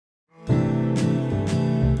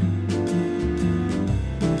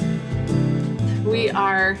We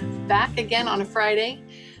are back again on a Friday.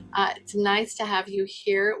 It's nice to have you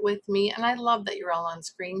here with me, and I love that you're all on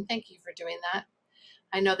screen. Thank you for doing that.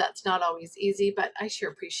 I know that's not always easy, but I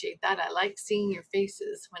sure appreciate that. I like seeing your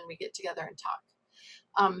faces when we get together and talk.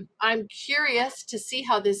 I'm curious to see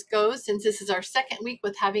how this goes, since this is our second week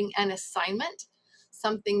with having an assignment,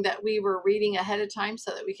 something that we were reading ahead of time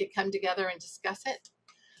so that we could come together and discuss it.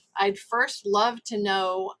 I'd first love to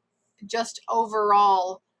know, just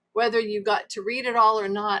overall, whether you got to read it all or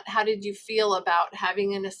not. How did you feel about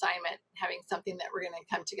having an assignment, having something that we're going to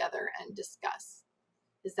come together and discuss?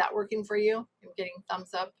 Is that working for you? I'm getting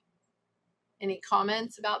thumbs up. Any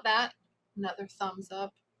comments about that? Another thumbs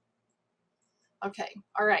up. Okay,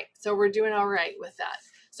 all right, so we're doing all right with that.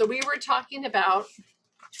 So we were talking about,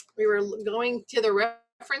 we were going to the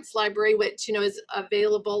reference library, which is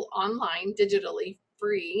available online digitally,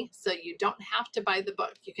 free, so you don't have to buy the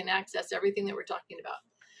book. You can access everything that we're talking about.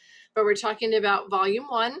 But we're talking about volume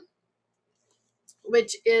 1,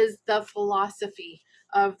 which is the philosophy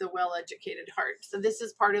of the well-educated heart. So this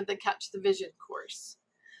is part of the Catch the Vision course.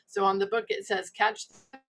 So on the book it says Catch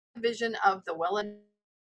the Vision of the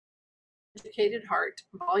Well-Educated Heart,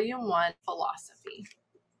 volume 1, philosophy.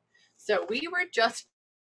 So we were just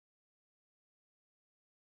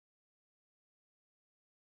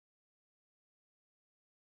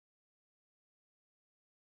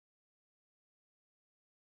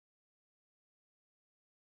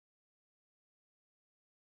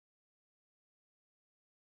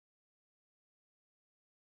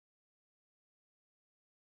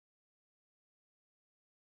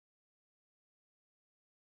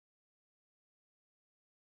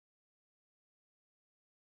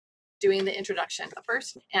doing the introduction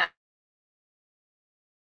first. And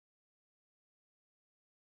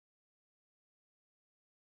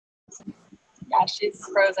yeah, she's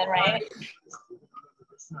frozen, right?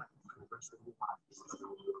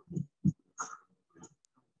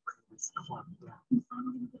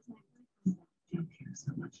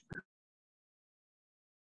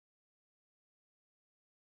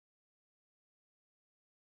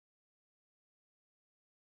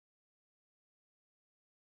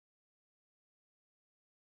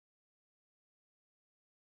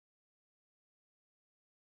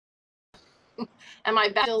 am I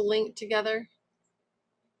back still linked together?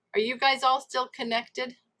 Are you guys all still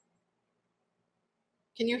connected?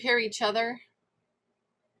 Can you hear each other?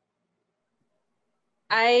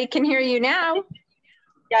 I can hear you now.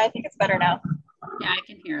 Yeah, I think it's better now. Yeah, I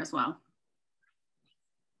can hear as well.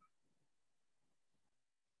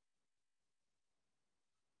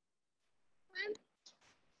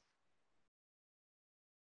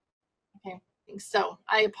 Okay, so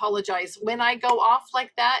I apologize. When I go off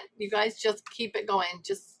like that, you guys just keep it going.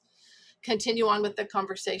 Just continue on with the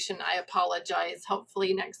conversation. I apologize.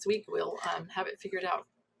 Hopefully next week we'll have it figured out.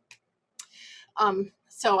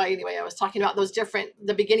 Anyway, I was talking about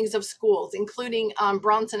the beginnings of schools, including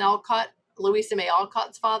Bronson Alcott, Louisa May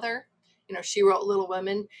Alcott's father. She wrote Little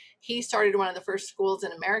Women. He started one of the first schools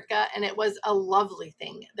in America, and it was a lovely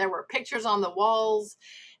thing. There were pictures on the walls,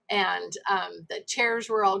 and the chairs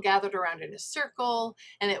were all gathered around in a circle,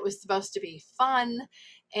 and it was supposed to be fun.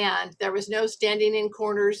 And there was no standing in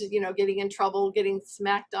corners, getting in trouble, getting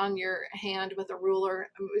smacked on your hand with a ruler.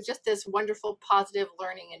 It was just this wonderful, positive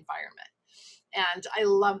learning environment. And I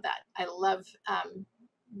love that. I love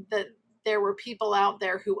that there were people out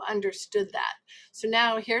there who understood that. So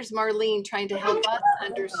now here's Marlene trying to help us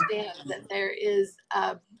understand that there is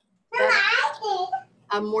a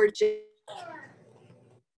more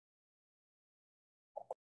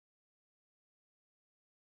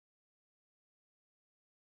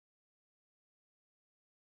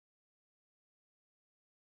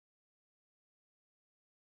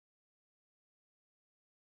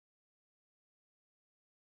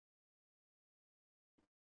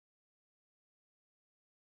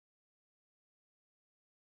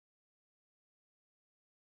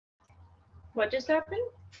What just happened?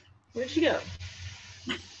 Where'd she go?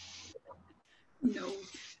 No.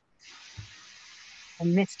 A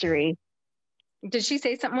mystery. Did she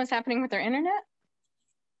say something was happening with her internet?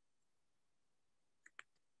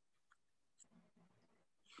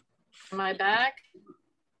 Am I back?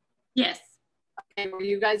 Yes. Okay, were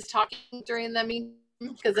you guys talking during the meeting?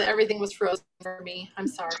 Because everything was frozen for me. I'm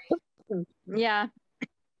sorry. Yeah.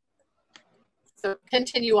 So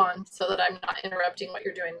continue on so that I'm not interrupting what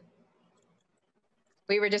you're doing.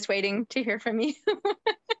 We were just waiting to hear from you.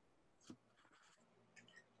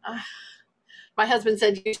 My husband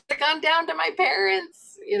said, you should have gone down to my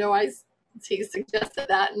parents. He suggested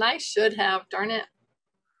that, and I should have, darn it.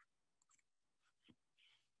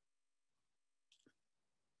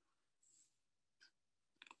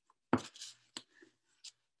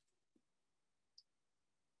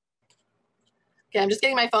 Okay, I'm just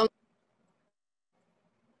getting my phone.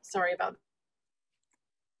 Sorry about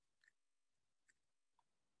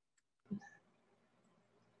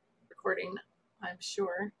recording, I'm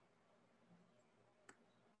sure.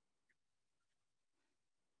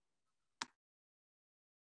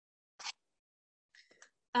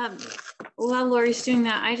 While Lori's doing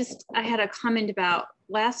that, I had a comment about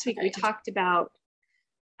last week. Okay. We talked about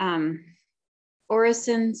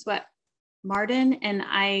Orison Sweat Martin, and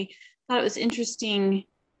I thought it was interesting.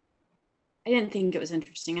 I didn't think it was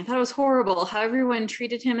interesting. I thought it was horrible how everyone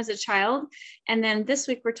treated him as a child. And then this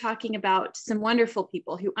week we're talking about some wonderful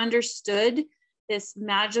people who understood this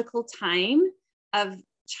magical time of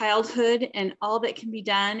childhood and all that can be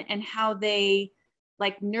done, and how they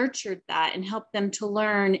like nurtured that and helped them to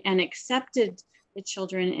learn and accepted the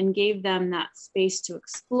children and gave them that space to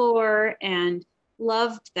explore and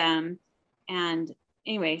loved them. And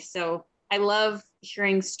anyway, so I love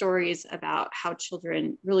hearing stories about how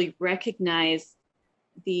children really recognize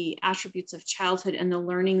the attributes of childhood and the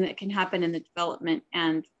learning that can happen in the development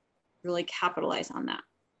and really capitalize on that.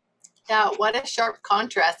 Yeah, what a sharp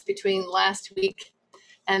contrast between last week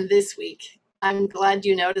and this week. I'm glad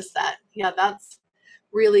you noticed that. Yeah, that's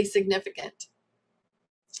really significant.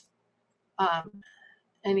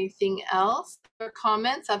 Anything else? Other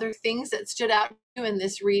comments, other things that stood out to you in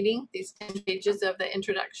this reading, these 10 pages of the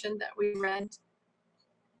introduction that we read?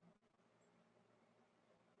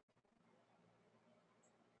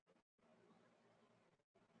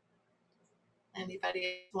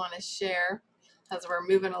 Anybody want to share as we're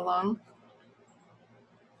moving along?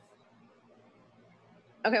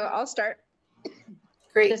 Okay, well, I'll start.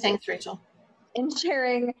 Great, thanks, Rachel. In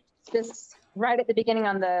sharing this right at the beginning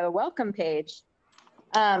on the welcome page,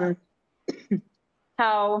 how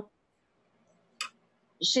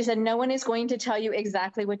she said, no one is going to tell you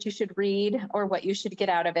exactly what you should read or what you should get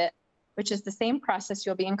out of it, which is the same process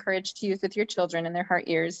you'll be encouraged to use with your children in their heart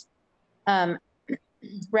ears.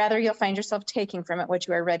 Rather, you'll find yourself taking from it what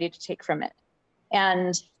you are ready to take from it.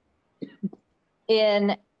 And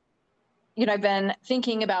I've been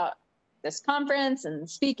thinking about this conference and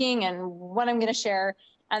speaking and what I'm going to share.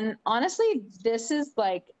 And honestly, this is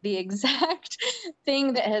like the exact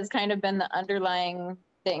thing that has kind of been the underlying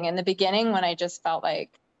thing in the beginning, when I just felt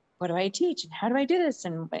like, what do I teach and how do I do this?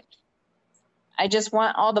 And I just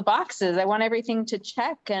want all the boxes. I want everything to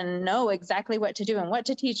check and know exactly what to do and what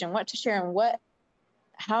to teach and what to share and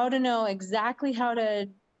how to know exactly how to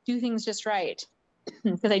do things just right,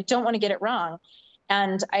 because I don't want to get it wrong.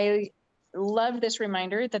 And I love this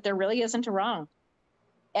reminder that there really isn't a wrong.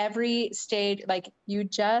 Every stage, like, you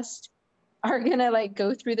just are gonna like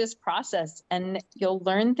go through this process and you'll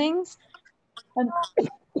learn things, and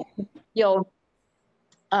you'll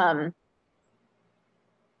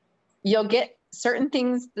get certain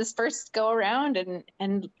things this first go around,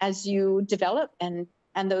 and as you develop and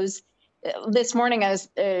those. This morning,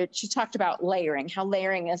 she talked about layering, how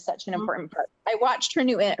layering is such an important part. I watched her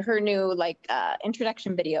new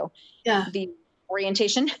introduction video, the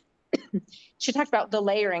orientation. She talked about the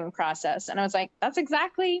layering process, and I was like, that's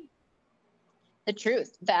exactly the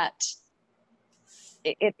truth. That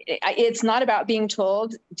it's not about being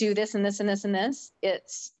told do this and this and this and this.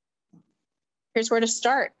 It's here's where to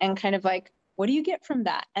start, and kind of like, what do you get from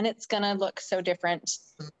that? And it's gonna look so different.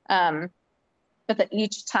 But that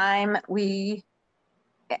each time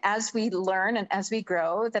as we learn and as we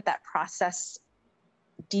grow, that process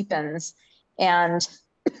deepens. And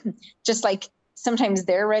just like sometimes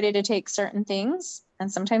they're ready to take certain things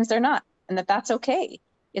and sometimes they're not, and that's okay.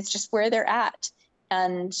 It's just where they're at.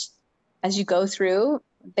 And as you go through,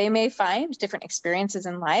 they may find different experiences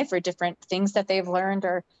in life or different things that they've learned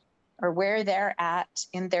or where they're at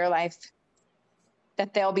in their life,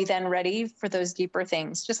 that they'll be then ready for those deeper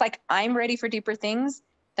things. Just like I'm ready for deeper things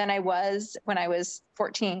than I was when I was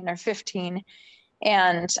 14 or 15.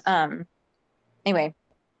 And anyway,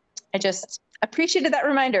 I just appreciated that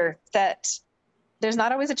reminder that there's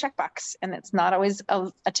not always a checkbox and it's not always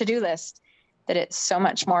a to-do list, that it's so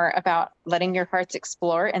much more about letting your hearts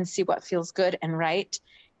explore and see what feels good and right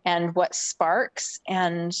and what sparks,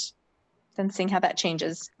 and then seeing how that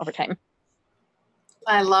changes over time.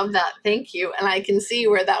 I love that. Thank you. And I can see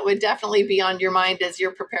where that would definitely be on your mind as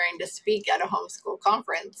you're preparing to speak at a homeschool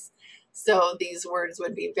conference. So these words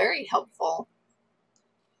would be very helpful.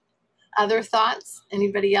 Other thoughts?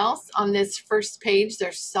 Anybody else on this first page?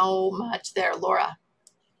 There's so much there. Laura.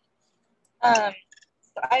 So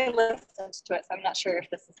I listened to it, so I'm not sure if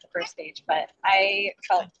this is the first page, but I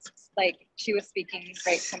felt like she was speaking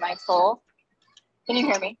right to my soul. Can you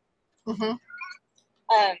hear me? Okay.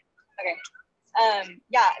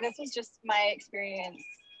 Yeah, this was just my experience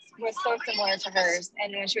was so similar to hers.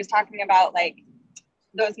 And when she was talking about like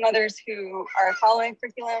those mothers who are following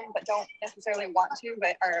curriculum but don't necessarily want to,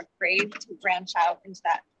 but are afraid to branch out into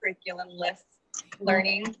that curriculum-less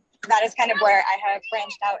learning, that is kind of where I have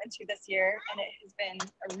branched out into this year. And it has been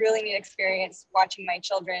a really neat experience watching my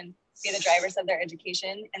children be the drivers of their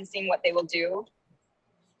education and seeing what they will do,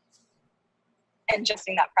 and just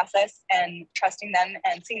seeing that process and trusting them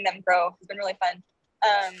and seeing them grow has been really fun.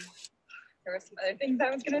 There were some other things I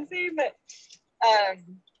was gonna say, but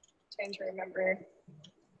trying to remember.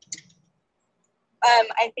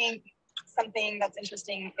 I think something that's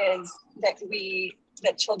interesting is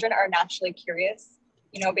that children are naturally curious.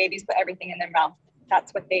 You know, babies put everything in their mouth.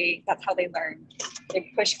 That's how they learn.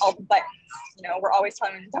 They push all the buttons. You know, we're always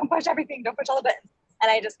telling them, don't push everything, don't push all the buttons.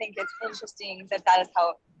 And I just think it's interesting that's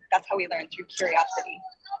how we learn, through curiosity.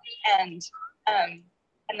 And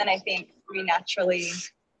then I think we naturally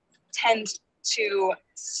tend to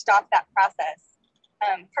stop that process,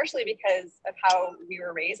 partially because of how we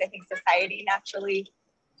were raised. I think society naturally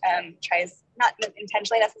tries, not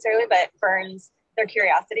intentionally necessarily, but burns their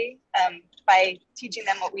curiosity by teaching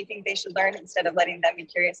them what we think they should learn instead of letting them be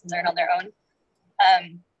curious and learn on their own.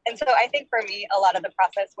 And so I think for me, a lot of the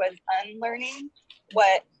process was unlearning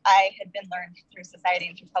what I had been learned through society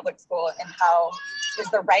and through public school, and how is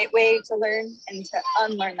the right way to learn, and to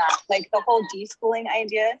unlearn that. Like the whole deschooling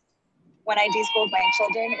idea, when I deschooled my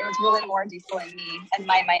children, it was really more deschooling me and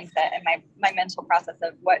my mindset and my mental process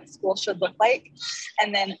of what school should look like,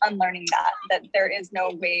 and then unlearning that there is no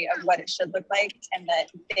way of what it should look like, and that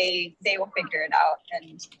they will figure it out.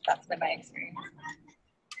 And that's been my experience.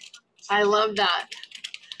 I love that.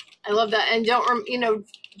 I love that. And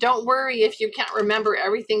don't worry if you can't remember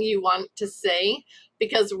everything you want to say,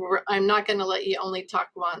 because I'm not going to let you only talk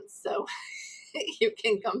once. So you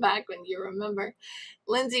can come back when you remember.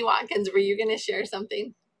 Lindsay Watkins, were you going to share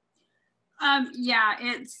something? Yeah,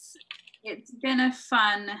 it's been a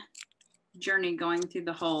fun journey going through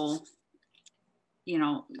the whole,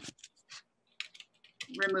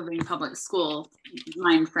 removing public school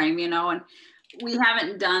mind frame, and we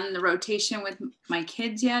haven't done the rotation with my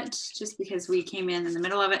kids yet, just because we came in the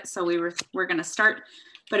middle of it. So we're going to start,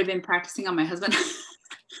 but I've been practicing on my husband.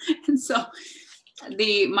 And so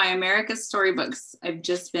my America storybooks, I've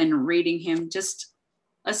just been reading him just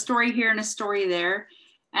a story here and a story there.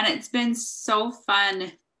 And it's been so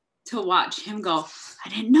fun to watch him go, I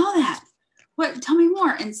didn't know that. What? Tell me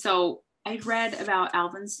more. And so I read about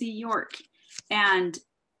Alvin C. York, and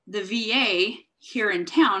the VA here in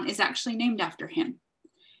town is actually named after him.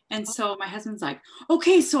 And so my husband's like,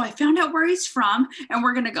 okay, so I found out where he's from, and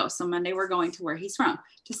we're going to go. So Monday we're going to where he's from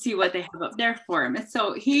to see what they have up there for him. And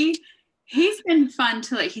so he's been fun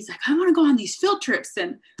to, like, he's like, I want to go on these field trips.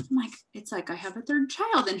 And I'm like, it's like I have a third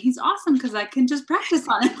child, and he's awesome because I can just practice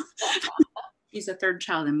on him. He's a third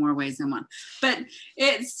child in more ways than one. But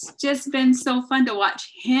it's just been so fun to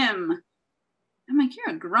watch him. I'm like,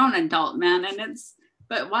 you're a grown adult, man.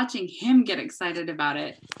 But watching him get excited about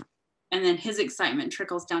it, and then his excitement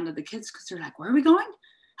trickles down to the kids because they're like, where are we going?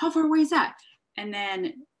 How far away is that? And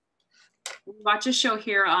then we watch a show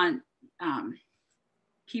here on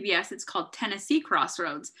PBS. It's called Tennessee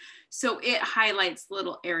Crossroads. So it highlights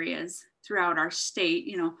little areas throughout our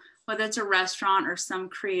state, whether it's a restaurant or some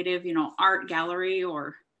creative, art gallery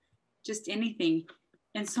or just anything.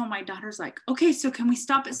 And so my daughter's like, okay, so can we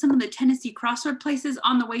stop at some of the Tennessee Crossroad places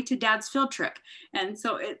on the way to Dad's field trip? And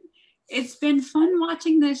so it's been fun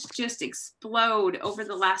watching this just explode over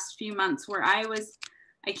the last few months, where I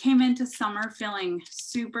came into summer feeling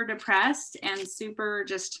super depressed and super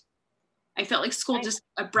I felt like school just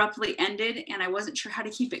abruptly ended, and I wasn't sure how to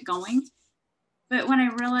keep it going. But when I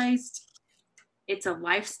realized it's a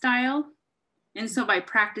lifestyle, and so by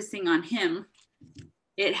practicing on him,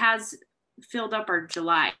 it has filled up our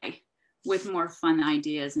July with more fun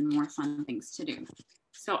ideas and more fun things to do.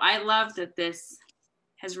 So I love that this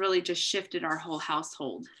has really just shifted our whole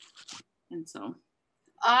household. And so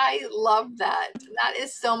I love that. That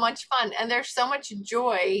is so much fun. And there's so much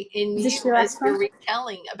joy in you as you're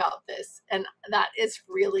retelling about this. And that is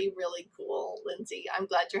really, really cool, Lindsay. I'm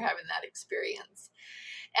glad you're having that experience.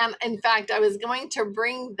 And in fact, I was going to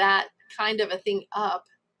bring that kind of a thing up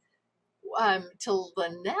to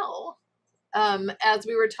Linnell. As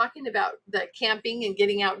we were talking about the camping and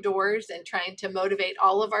getting outdoors and trying to motivate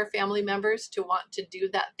all of our family members to want to do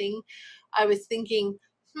that thing, I was thinking,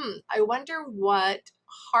 I wonder what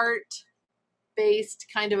heart-based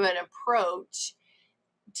kind of an approach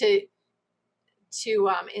to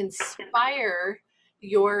inspire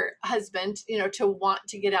your husband, to want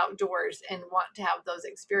to get outdoors and want to have those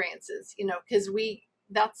experiences, because we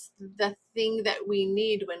that's the thing that we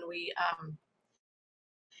need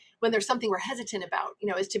when there's something we're hesitant about,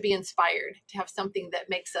 is to be inspired, to have something that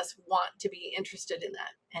makes us want to be interested in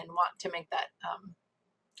that and want to make that,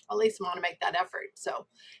 at least want to make that effort. So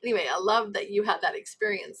anyway, I love that you had that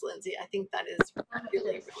experience, Lindsay. I think that is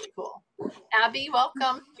really, really cool. Abby,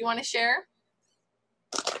 welcome. Do you want to share?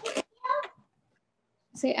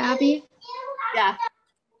 Say Abby. Yeah.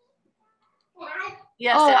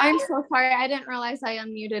 Yes. Oh, Abby. I'm so sorry. I didn't realize I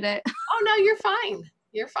unmuted it. Oh, no, you're fine.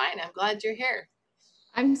 You're fine. I'm glad you're here.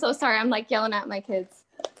 I'm so sorry. I'm like yelling at my kids.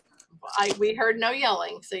 We heard no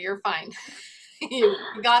yelling, so you're fine. You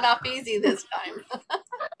got off easy this time.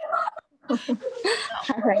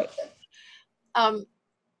 All right.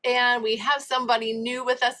 And we have somebody new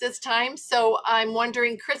with us this time. So I'm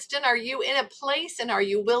wondering, Kristen, are you in a place and are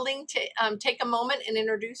you willing to take a moment and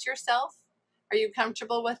introduce yourself? Are you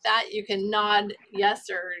comfortable with that? You can nod yes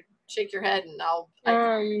or shake your head and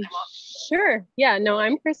Sure. Yeah, no,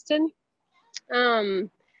 I'm Kristen.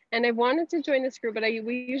 And I wanted to join this group, but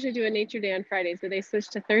we usually do a nature day on Fridays, but they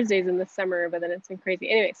switched to Thursdays in the summer, but then it's been crazy.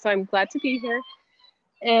 Anyway, so I'm glad to be here.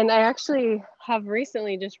 And I actually have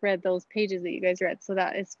recently just read those pages that you guys read, so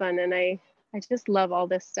that is fun. And I just love all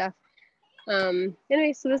this stuff.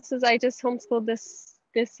 Anyway, so I just homeschooled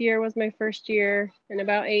this year was my first year. And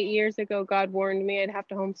about 8 years ago, God warned me I'd have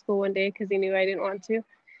to homeschool one day because he knew I didn't want to.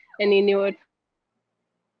 And he knew it would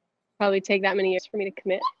probably take that many years for me to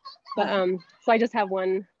commit. But so I just have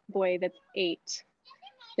one boy that's 8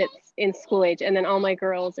 that's in school age, and then all my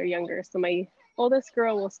girls are younger. So my oldest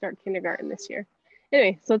girl will start kindergarten this year.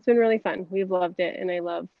 Anyway, so it's been really fun. We've loved it, and I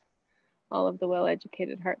love all of the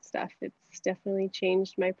well-educated heart stuff. It's definitely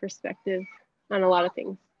changed my perspective on a lot of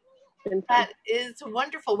things. It's been fun. That is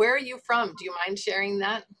wonderful. Where are you from? Do you mind sharing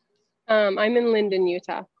that? I'm in Linden,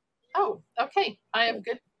 Utah. Oh, okay. I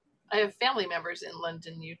have family members in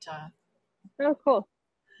Linden, Utah. Oh, cool.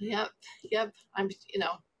 Yep. I'm,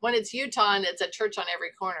 when it's Utah and it's a church on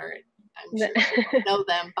every corner, I'm sure you know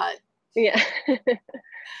them, but yeah.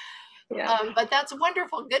 Yeah. But that's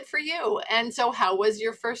wonderful. Good for you. And so how was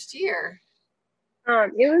your first year?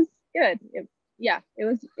 It was good.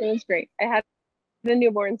 It was great. I had a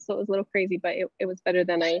newborn, so it was a little crazy, but it was better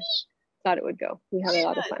than I thought it would go. We had a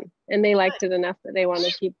lot of fun, and they liked it enough that they want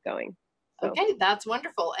to keep going. So. Okay, that's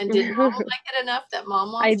wonderful. And did mom like it enough that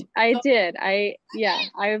mom wants I did.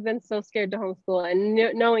 I've been so scared to homeschool, and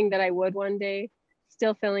knowing that I would one day,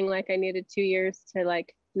 still feeling like I needed 2 years to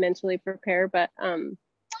like mentally prepare, but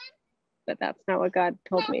that's not what God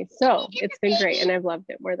told me. So it's been great, and I've loved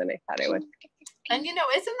it more than I thought I would. And isn't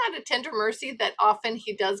that a tender mercy that often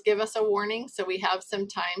he does give us a warning so we have some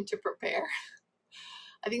time to prepare?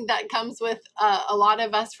 I think that comes with a lot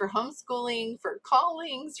of us for homeschooling, for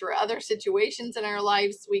callings, for other situations in our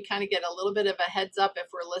lives. We kind of get a little bit of a heads up if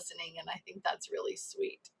we're listening, and I think that's really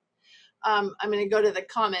sweet. I'm going to go to the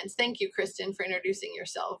comments. Thank you, Kristen, for introducing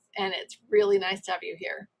yourself, and it's really nice to have you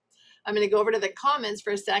here. I'm going to go over to the comments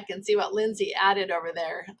for a sec and see what Lindsay added over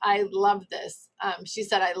there. I love this. She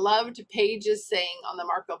said, I loved Paige's saying on the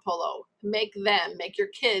Marco Polo, make your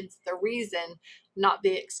kids the reason, not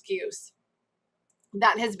the excuse.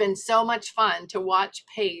 That has been so much fun to watch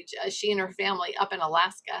Paige as she and her family up in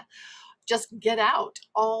Alaska just get out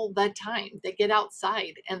all the time. They get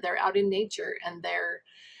outside and they're out in nature and they're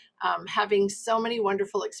having so many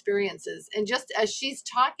wonderful experiences. And just as she's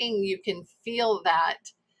talking, you can feel that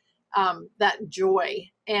joy.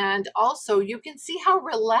 And also you can see how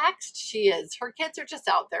relaxed she is. Her kids are just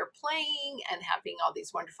out there playing and having all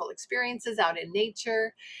these wonderful experiences out in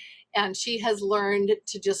nature. And she has learned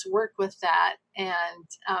to just work with that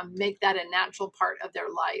and make that a natural part of their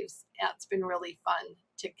lives. It's been really fun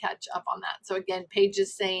to catch up on that. So again, Paige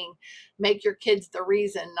is saying, make your kids the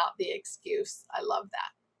reason, not the excuse. I love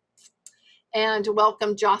that. And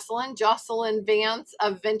welcome Jocelyn Vance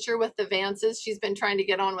of Venture with the Vances. She's been trying to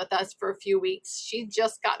get on with us for a few weeks. She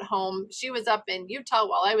just got home. She was up in Utah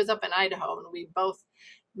while I was up in Idaho, and we both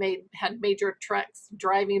had major treks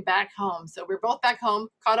driving back home. So we're both back home,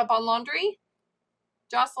 caught up on laundry.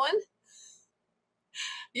 Jocelyn?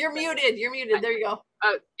 You're muted. There you go.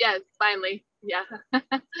 Oh, yes, finally. Yeah.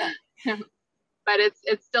 But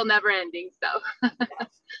it's still never ending, so.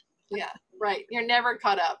 Yeah, right. You're never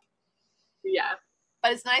caught up. Yeah.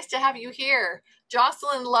 But it's nice to have you here.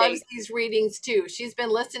 Jocelyn loves these readings too. She's been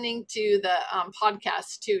listening to the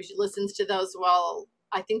podcast too. She listens to those while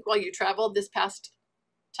you traveled this past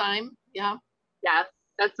time. Yeah. Yeah,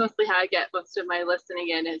 that's mostly how I get most of my listening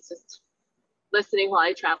in, is just listening while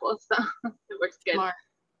I travel. So it works good. Smart.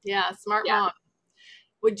 Yeah, smart mom.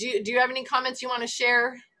 Do you have any comments you want to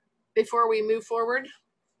share before we move forward?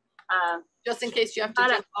 Just in case you have to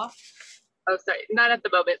Not jump off. Oh, sorry, not at the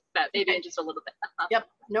moment, but maybe in just a little bit. Yep,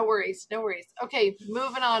 no worries, no worries. Okay,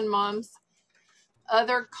 moving on, moms.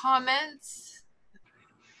 Other comments?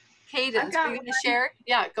 Cadence, are you going to share?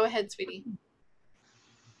 Yeah, go ahead, sweetie.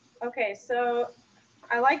 Okay, so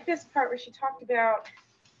I like this part where she talked about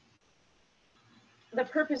the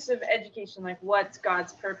purpose of education, like what's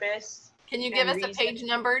God's purpose. Can you give us a page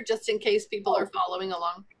number just in case people are following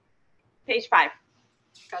along? Page 5.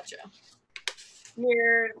 Gotcha.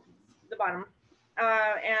 Near the bottom.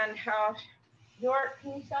 And how, York,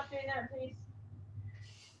 can you stop doing that, please?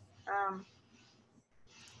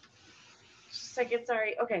 Second,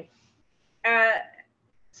 sorry. Okay.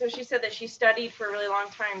 So she said that she studied for a really long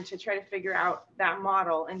time to try to figure out that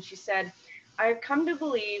model. And she said, I have come to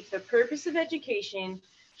believe the purpose of education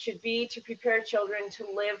should be to prepare children to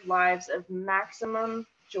live lives of maximum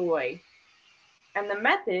joy. And the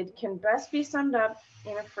method can best be summed up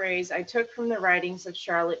in a phrase I took from the writings of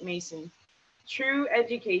Charlotte Mason. True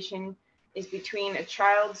education is between a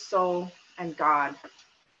child's soul and God.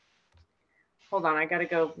 Hold on, I gotta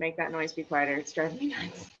go make that noise be quieter. It's driving me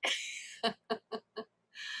nuts.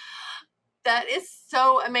 That is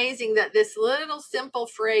so amazing that this little simple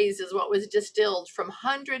phrase is what was distilled from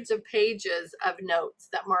hundreds of pages of notes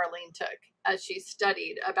that Marlene took as she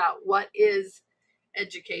studied about what is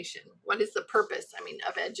education, what is the purpose,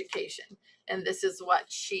 of education. And this is what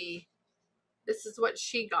she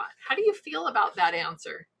got. How do you feel about that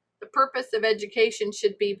answer? The purpose of education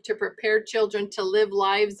should be to prepare children to live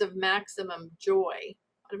lives of maximum joy.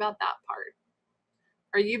 What about that part?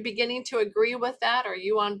 Are you beginning to agree with that? Are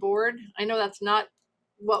you on board? I know that's not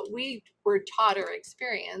what we were taught or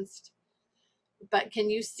experienced, but can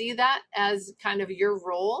you see that as kind of your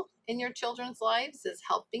role in your children's lives, as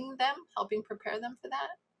helping prepare them for that?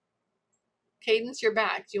 Cadence, you're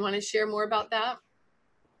back. Do you want to share more about that?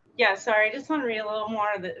 Yeah, sorry, I just want to read a little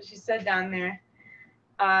more that she said down there.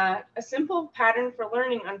 A simple pattern for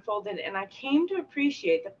learning unfolded, and I came to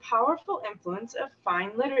appreciate the powerful influence of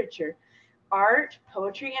fine literature, art,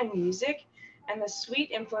 poetry, and music, and the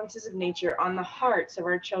sweet influences of nature on the hearts of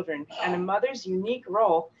our children, and a mother's unique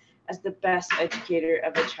role as the best educator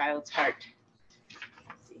of a child's heart.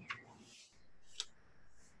 Let's see.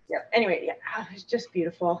 Yeah, anyway, yeah, it's just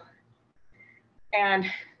beautiful. And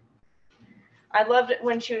I loved it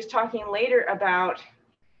when she was talking later about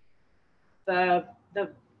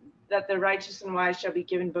that the righteous and wise shall be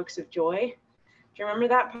given books of joy. Do you remember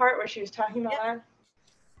that part where she was talking about that?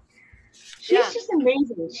 She's just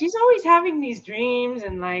amazing. She's always having these dreams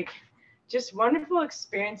and like just wonderful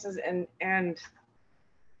experiences, and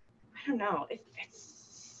I don't know,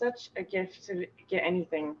 it's such a gift to get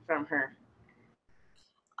anything from her.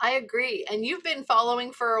 I agree. And you've been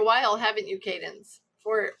following for a while, haven't you, Cadence?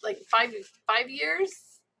 For like five years,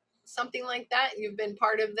 something like that. You've been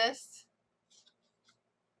part of this.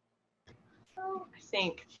 I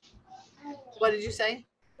think. What did you say?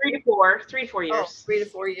 3 to 4 years. Oh, 3 to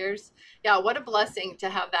 4 years. Yeah, what a blessing to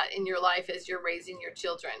have that in your life as you're raising your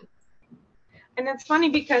children. And it's funny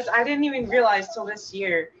because I didn't even realize till this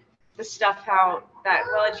year the stuff, how that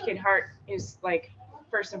well-educated heart is like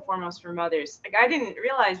first and foremost for mothers. Like I didn't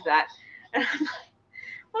realize that. And I'm like,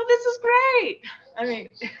 well, this is great.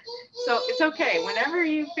 So it's okay. Whenever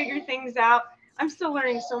you figure things out, I'm still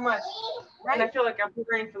learning so much. Right. And I feel like I'm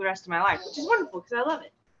learning for the rest of my life, which is wonderful because I love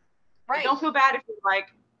it. Right. I don't feel bad if you're like,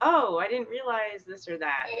 oh, I didn't realize this or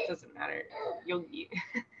that. It doesn't matter. You'll get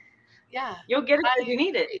it because you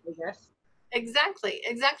need it, I guess. Exactly.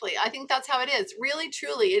 I think that's how it is. Really,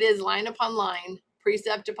 truly, it is line upon line,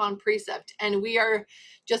 precept upon precept, and we are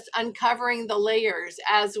just uncovering the layers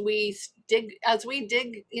as we dig,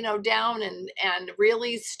 down and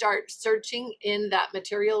really start searching in that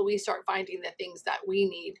material. We start finding the things that we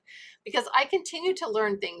need, because I continue to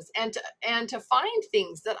learn things and to find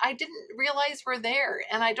things that I didn't realize were there,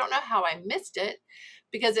 and I don't know how I missed it,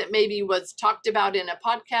 because it maybe was talked about in a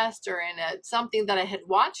podcast or in something that I had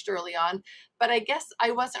watched early on, but I guess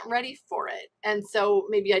I wasn't ready for it. And so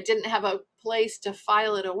maybe I didn't have a place to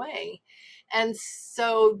file it away. And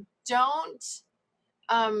so don't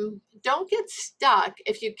get stuck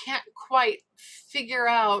if you can't quite figure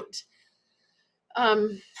out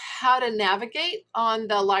how to navigate on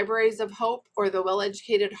the Libraries of Hope or the Well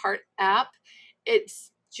Educated Heart app.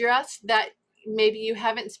 It's just that maybe you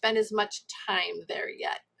haven't spent as much time there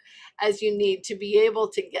yet as you need to be able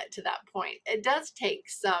to get to that point. It does take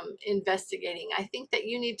some investigating. I think that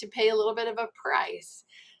you need to pay a little bit of a price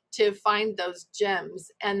to find those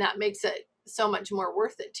gems, and that makes it so much more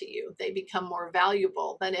worth it to you. They become more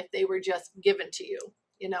valuable than if they were just given to you,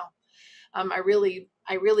 I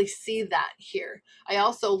really see that here. I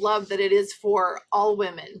also love that it is for all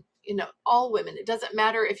women, all women. It doesn't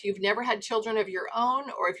matter if you've never had children of your own,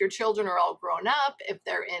 or if your children are all grown up, if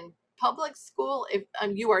they're in public school, if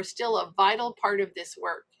you are still a vital part of this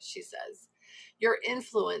work, she says. Your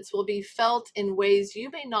influence will be felt in ways you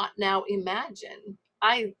may not now imagine.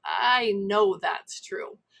 I know that's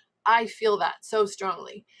true. I feel that so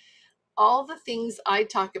strongly. All the things I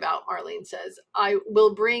talk about, Marlene says, I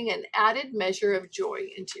will bring an added measure of joy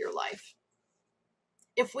into your life.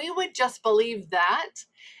 If we would just believe that,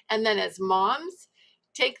 and then as moms,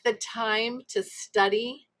 take the time to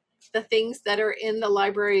study the things that are in the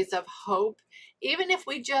libraries of hope, even if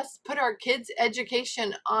we just put our kids'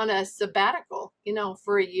 education on a sabbatical,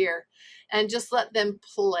 for a year, and just let them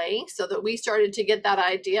play, so that we started to get that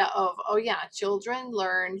idea of, oh yeah, children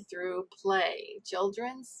learn through play.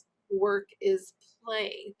 Children's work is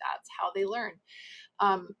play. That's how they learn.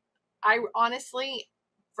 I honestly,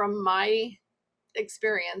 from my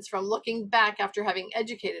experience, from looking back after having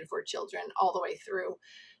educated for children all the way through,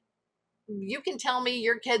 you can tell me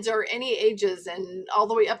your kids are any ages and all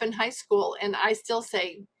the way up in high school, and I still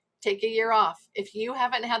say, take a year off. If you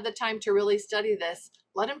haven't had the time to really study this,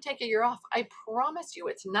 let them take a year off. I promise you,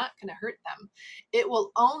 it's not going to hurt them. It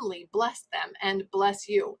will only bless them and bless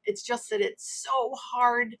you. It's just that it's so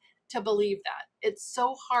hard to believe that. It's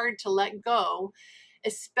so hard to let go,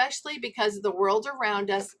 especially because the world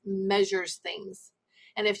around us measures things.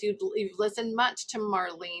 And if you've listened much to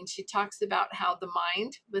Marlene, she talks about how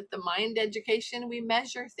with the mind education, we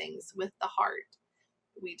measure things. With the heart,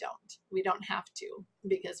 we don't have to,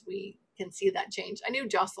 because we can see that change. I knew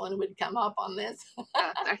Jocelyn would come up on this.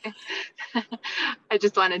 Sorry. I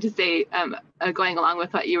just wanted to say, going along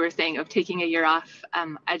with what you were saying of taking a year off,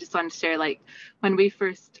 I just wanted to share, like, when we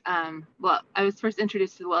first, I was first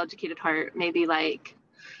introduced to the Well-Educated Heart, maybe like,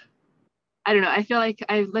 I don't know, I feel like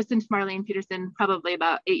I listened to Marlene Peterson probably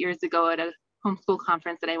about 8 years ago at a homeschool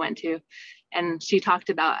conference that I went to, and she talked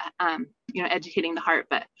about, educating the heart,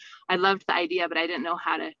 but I loved the idea, but I didn't know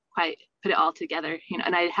how to quite put it all together,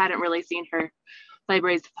 and I hadn't really seen her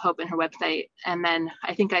Libraries of Hope and her website. And then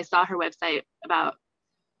I think I saw her website about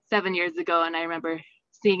 7 years ago, and I remember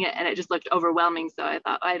seeing it and it just looked overwhelming. So I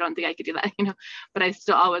thought, I don't think I could do that, but I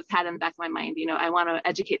still always had in the back of my mind, I want to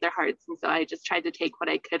educate their hearts. And so I just tried to take what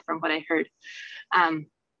I could from what I heard.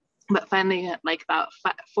 But finally, like about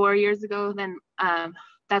 4 years ago, then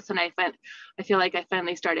that's when I feel like I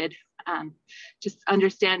finally started just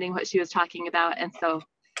understanding what she was talking about. And so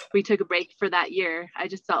we took a break for that year. I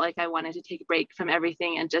just felt like I wanted to take a break from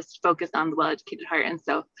everything and just focus on the Well-Educated Heart. And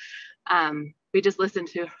so we just listened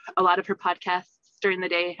to a lot of her podcasts during the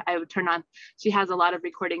day. I would turn on, she has a lot of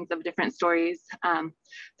recordings of different stories,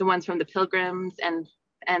 the ones from the Pilgrims, and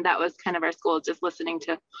that was kind of our school, just listening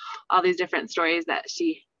to all these different stories that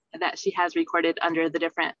she has recorded under the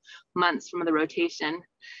different months from the rotation.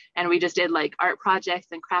 And we just did like art projects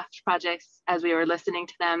and craft projects as we were listening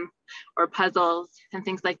to them, or puzzles and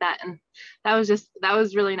things like that. And that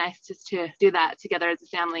was really nice just to do that together as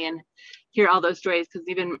a family and hear all those stories. Because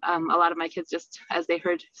even a lot of my kids, just as they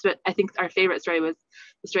heard, I think our favorite story was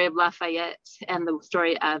the story of Lafayette and the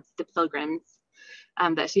story of the Pilgrims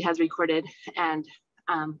that she has recorded. And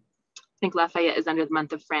I think Lafayette is under the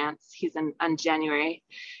month of France. He's on January.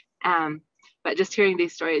 But just hearing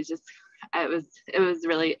these stories, it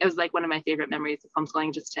was like one of my favorite memories of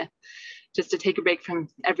homeschooling, just to take a break from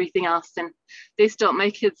everything else. And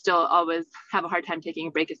my kids still always have a hard time taking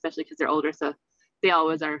a break, especially because they're older. So they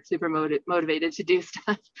always are super motivated to do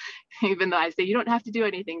stuff. Even though I say, you don't have to do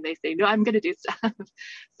anything, they say, no, I'm going to do stuff.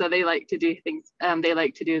 So they like to do things. They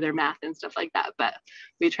like to do their math and stuff like that. But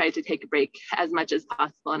we tried to take a break as much as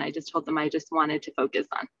possible. And I just told them I just wanted to focus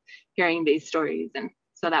on hearing these stories. And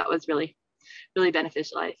so that was really, really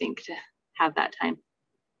beneficial, I think, to have that time.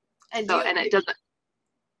 And it doesn't,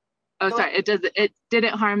 it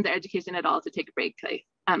didn't harm their education at all to take a break.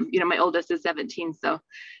 My oldest is 17, so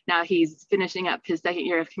now he's finishing up his second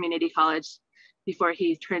year of community college before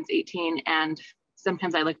he turns 18. And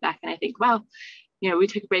sometimes I look back and I think, wow, we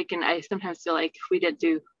took a break, and I sometimes feel like we didn't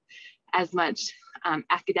do as much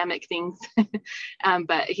academic things,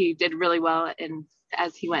 but he did really well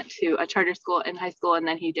as he went to a charter school in high school, and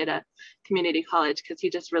then he did a community college because he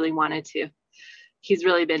just really wanted to. He's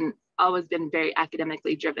really always been very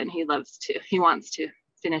academically driven. He wants to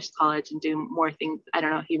finish college and do more things. I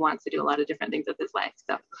don't know, he wants to do a lot of different things with his life.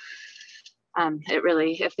 So it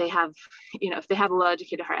really, if they have a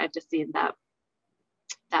well-educated heart, I've just seen that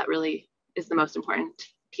really is the most important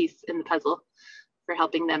piece in the puzzle for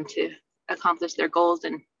helping them to accomplish their goals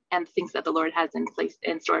and things that the Lord has in place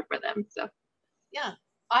in store for them. So yeah,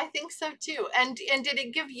 I think so too. And did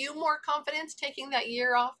it give you more confidence taking that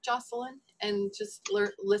year off, Jocelyn, and just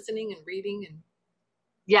listening and reading and?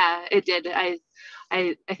 Yeah, it did. I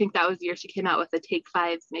think that was the year she came out with the Take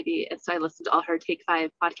Fives, maybe, and so I listened to all her Take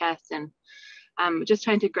Five podcasts, and just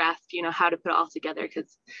trying to grasp, how to put it all together,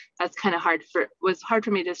 because that's kind of was hard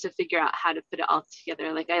for me just to figure out how to put it all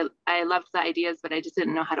together. Like I loved the ideas, but I just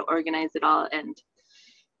didn't know how to organize it all and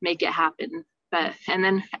make it happen. And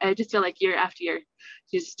then I just feel like year after year,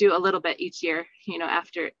 you just do a little bit each year,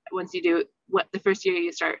 once you do what the first year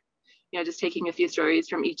you start, just taking a few stories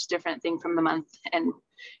from each different thing from the month and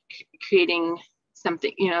creating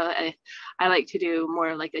something, I like to do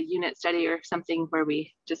more like a unit study or something where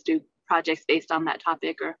we just do projects based on that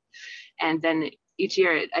topic, and then each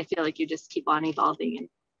year I feel like you just keep on evolving and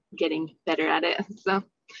getting better at it. So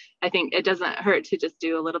I think it doesn't hurt to just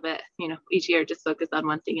do a little bit, each year, just focus on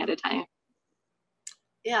one thing at a time.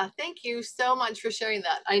 Yeah, thank you so much for sharing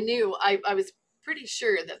that. I knew I was pretty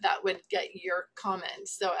sure that would get your comment.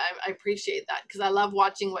 So I appreciate that, because I love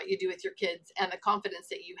watching what you do with your kids and the confidence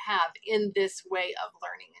that you have in this way of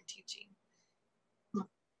learning and teaching.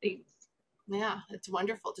 Thanks. Yeah, it's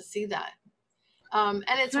wonderful to see that. And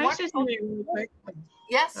it's Can I say wonderful. something really quick?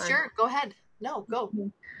 Yes, Sorry. sure. Go ahead. No, go.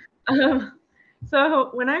 So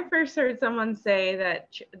when I first heard someone say that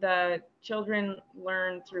the children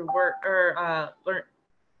learn through work, or learn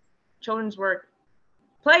children's work,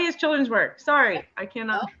 play is children's work. Sorry, I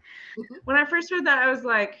cannot. Oh. Mm-hmm. When I first heard that, I was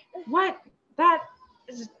like, what? That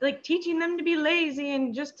is like teaching them to be lazy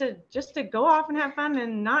and just to go off and have fun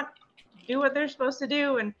and not do what they're supposed to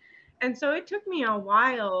do. And so it took me a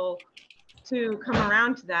while to come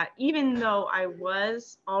around to that, even though I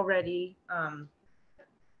was already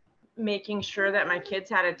making sure that my kids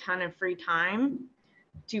had a ton of free time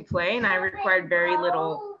to play, and I required very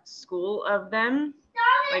little school of them,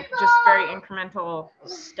 like just very incremental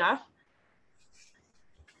stuff.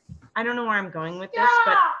 I don't know where I'm going with this,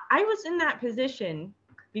 but I was in that position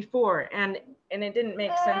before, and it didn't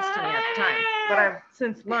make sense to me at the time, but I've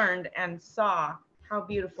since learned and saw how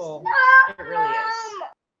beautiful it really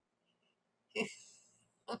is.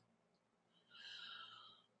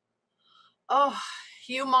 Oh,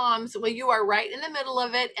 you moms, well, you are right in the middle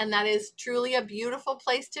of it, and that is truly a beautiful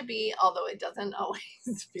place to be, although it doesn't always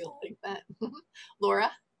feel like that. Laura?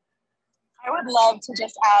 I would love to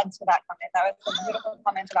just add to that comment. That was a beautiful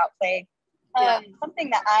comment about play. Yeah. Something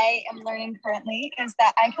that I am learning currently is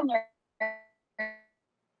that I can learn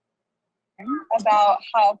about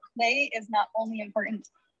how play is not only important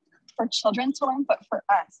for children to learn, but for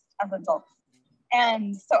us as adults.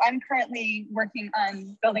 And so I'm currently working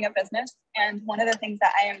on building a business. And one of the things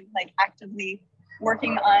that I am like actively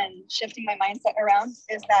working on shifting my mindset around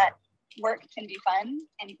is that work can be fun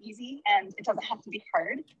and easy, and it doesn't have to be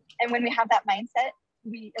hard. And when we have that mindset,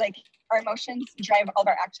 we like our emotions drive all of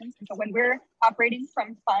our actions. And so when we're operating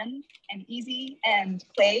from fun and easy and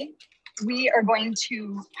play, we are going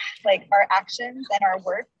to like our actions and our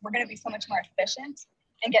work, we're going to be so much more efficient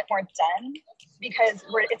and get more done, because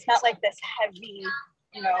it's not like this heavy,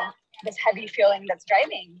 this heavy feeling that's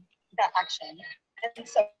driving that action. And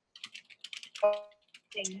so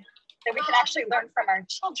that we can actually learn from our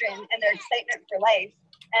children and their excitement for life,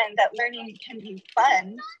 and that learning can be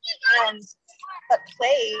fun, and that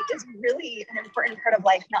play is really an important part of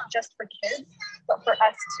life, not just for kids, but for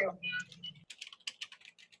us too.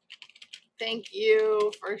 Thank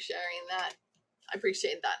you for sharing that. I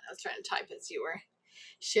appreciate that. I was trying to type as you were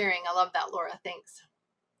sharing. I love that, Laura. Thanks.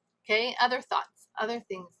 Okay, other thoughts, other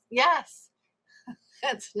things. Yes.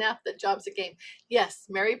 That's now the job's a game. Yes,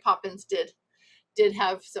 Mary Poppins did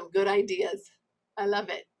have some good ideas. I love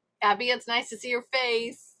it. Abby, it's nice to see your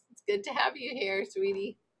face. It's good to have you here,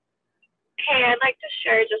 sweetie. Hey, I'd like to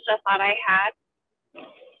share just a thought I had.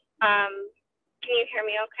 Can you hear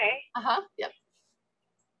me okay? Yep.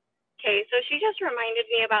 Okay, so she just reminded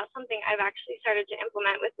me about something I've actually started to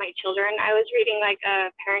implement with my children. I was reading like a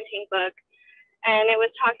parenting book, and it was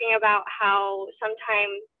talking about how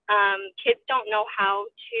sometimes kids don't know how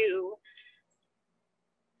to,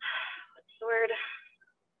 what's the word?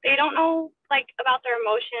 They don't know like about their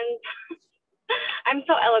emotions. I'm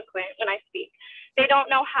so eloquent when I speak. They don't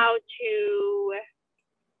know how to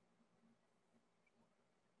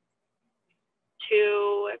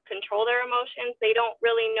control their emotions. They don't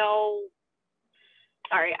really know.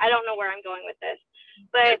 Sorry, I don't know where I'm going with this.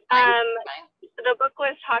 But the book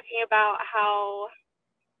was talking about how,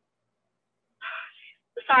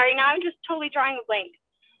 sorry, now I'm just totally drawing a blank.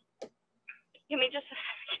 Give me just a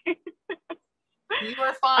second. You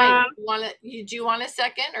are fine. Do you want a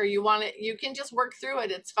second, or you can just work through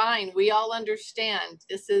it? It's fine. We all understand.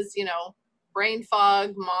 This is, brain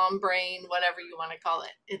fog, mom brain, whatever you want to call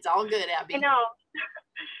it. It's all good, Abby. I know.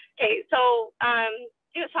 Okay, so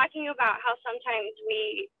he was talking about how sometimes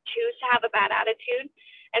we choose to have a bad attitude.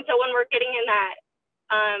 And so when we're getting in that,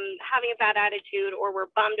 having a bad attitude, or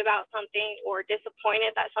we're bummed about something or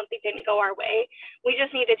disappointed that something didn't go our way, we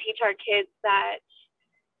just need to teach our kids that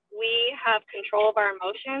we have control of our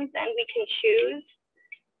emotions and we can choose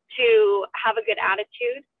to have a good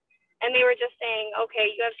attitude. And they were just saying,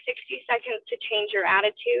 okay, you have 60 seconds to change your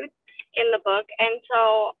attitude in the book. And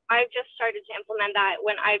so I've just started to implement that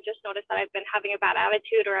when I've just noticed that I've been having a bad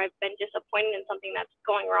attitude or I've been disappointed in something that's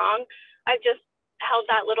going wrong. I've just held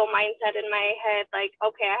that little mindset in my head, like,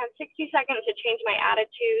 okay, I have 60 seconds to change my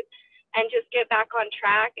attitude and just get back on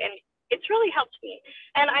track. And it's really helped me.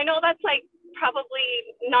 And I know that's like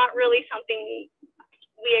probably not really something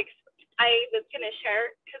I was going to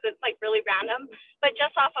share because it's like really random, but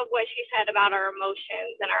just off of what she said about our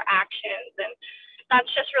emotions and our actions, and that's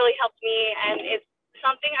just really helped me. And it's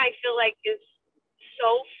something I feel like is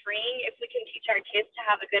so freeing if we can teach our kids to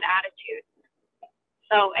have a good attitude.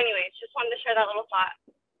 So anyways, just wanted to share that little thought.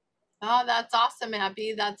 Oh, that's awesome,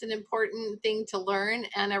 Abby. That's an important thing to learn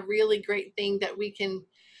and a really great thing that we can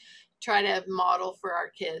try to model for our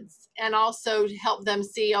kids, and also help them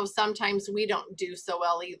see, oh, sometimes we don't do so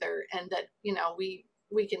well either, and that, you know, we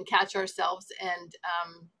can catch ourselves and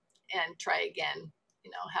try again, you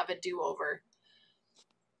know, have a do-over.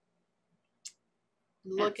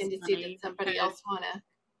 Looking to see, did somebody else want to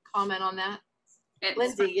comment on that?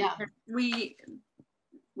 Lindsay, yeah. We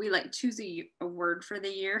like choose a word for the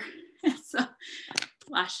year. So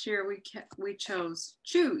last year we chose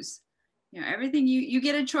choose. You know, everything you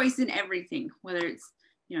get a choice in everything, whether it's,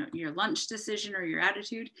 you know, your lunch decision or your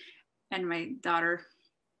attitude. And my daughter,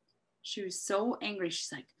 she was so angry.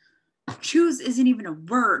 She's like, choose isn't even a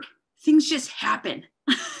word. Things just happen.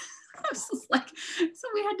 I was just like, so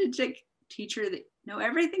we had to teach her that, no,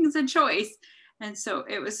 everything's a choice. And so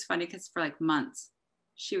it was funny because for like months,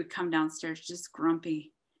 she would come downstairs just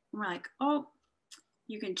grumpy. And we're like, oh,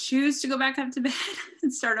 you can choose to go back up to bed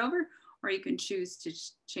and start over, or you can choose to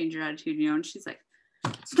change your attitude, you know. And she's like,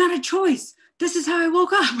 it's not a choice. This is how I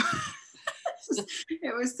woke up.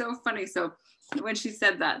 It was so funny. So when she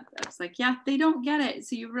said that, I was like, yeah, they don't get it.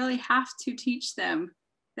 So you really have to teach them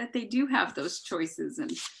that they do have those choices.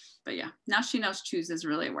 But yeah, now she knows choose is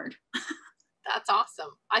really a word. That's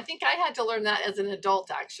awesome. I think I had to learn that as an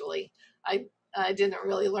adult, actually. I didn't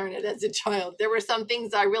really learn it as a child. There were some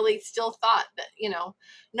things I really still thought that, you know,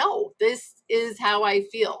 no, this is how I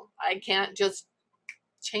feel. I can't just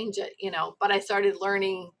change it, you know, but I started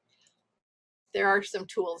learning there are some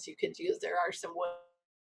tools you could use. There are some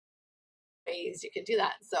ways you could do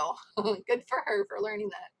that. So good for her for learning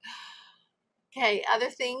that. Okay, other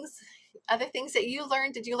things that you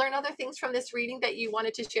learned. Did you learn other things from this reading that you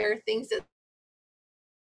wanted to share? Things that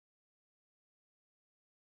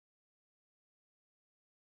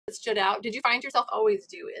stood out? Did you find yourself always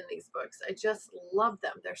do in these books? I just love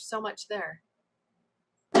them. There's so much there.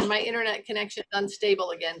 And my internet connection is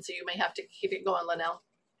unstable again, so you may have to keep it going, Linnell.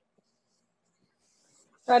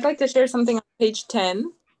 So I'd like to share something on page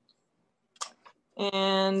 10,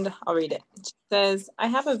 and I'll read it. It says, I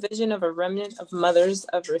have a vision of a remnant of mothers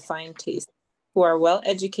of refined taste who are well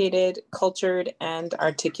educated, cultured, and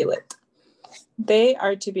articulate. They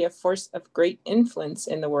are to be a force of great influence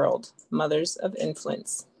in the world, mothers of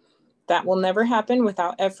influence. That will never happen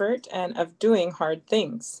without effort and of doing hard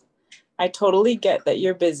things. I totally get that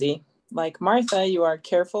you're busy. Like Martha, you are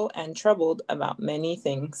careful and troubled about many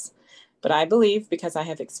things. But I believe, because I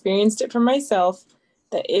have experienced it for myself,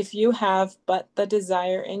 that if you have but the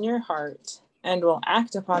desire in your heart and will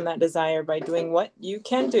act upon that desire by doing what you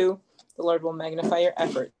can do, the Lord will magnify your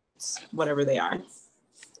efforts, whatever they are.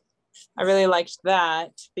 I really liked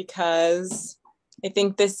that because I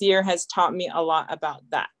think this year has taught me a lot about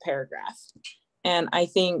that paragraph. And I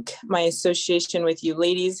think my association with you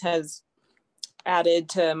ladies has added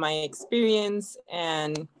to my experience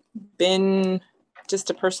and been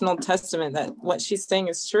just a personal testament that what she's saying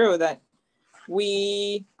is true, that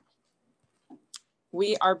we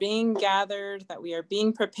are being gathered, that we are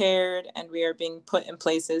being prepared, and we are being put in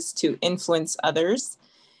places to influence others.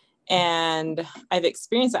 And I've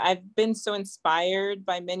experienced it. I've been so inspired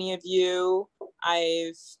by many of you.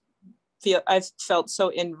 I've felt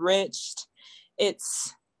so enriched.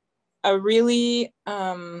 It's a really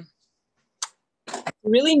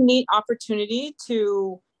neat opportunity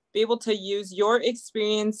to be able to use your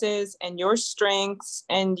experiences and your strengths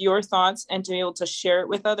and your thoughts and to be able to share it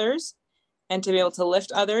with others and to be able to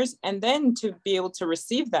lift others and then to be able to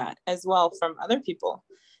receive that as well from other people.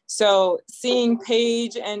 So seeing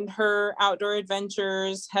Paige and her outdoor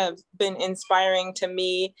adventures have been inspiring to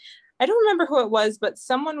me. I don't remember who it was, but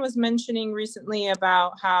someone was mentioning recently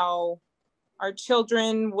about how our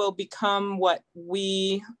children will become what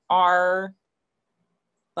we are.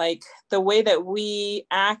 Like the way that we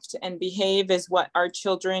act and behave is what our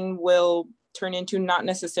children will turn into, not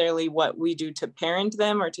necessarily what we do to parent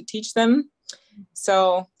them or to teach them.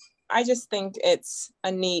 So I just think it's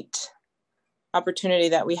a neat opportunity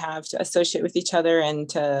that we have to associate with each other and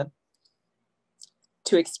to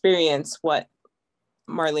experience what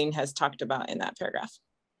Marlene has talked about in that paragraph.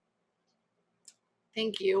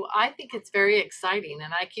 Thank you. I think it's very exciting,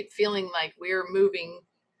 and I keep feeling like we're moving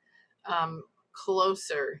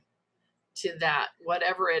closer to that,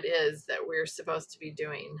 whatever it is that we're supposed to be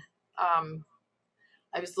doing.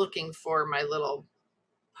 I was looking for my little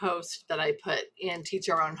post that I put in Teach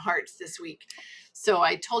Our Own Hearts this week. So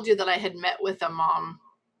I told you that I had met with a mom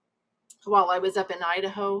while I was up in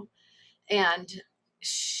Idaho, and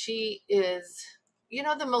she is, you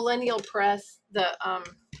know, the Millennial Press, the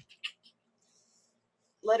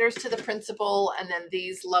Letters to the Principal, and then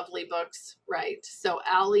these lovely books, right? So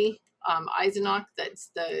Allie Eisenach,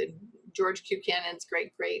 that's the George Q. Cannon's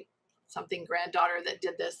great something granddaughter that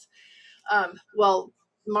did this. Well,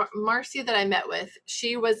 Marcy that I met with,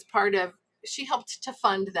 she was part of, she helped to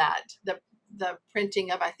fund that, the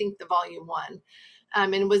printing of, I think, the volume 1,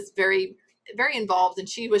 and was very, very involved. And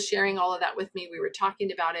she was sharing all of that with me. We were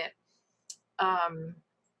talking about it.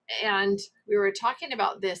 And we were talking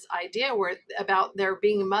about this idea about there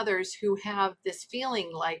being mothers who have this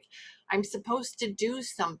feeling like, I'm supposed to do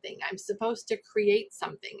something. I'm supposed to create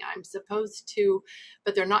something. I'm supposed to,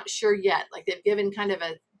 but they're not sure yet. Like they've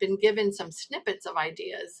been given some snippets of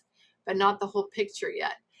ideas, but not the whole picture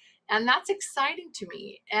yet. And that's exciting to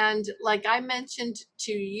me. And like I mentioned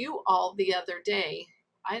to you all the other day,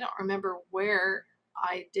 I don't remember where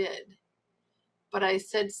I did, but I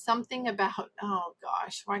said something about, oh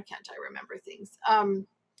gosh, why can't I remember things?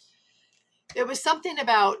 It was something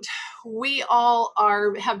about we all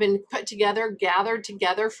have been gathered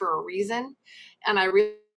together for a reason. And I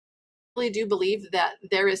really do believe that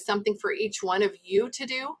there is something for each one of you to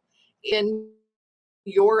do in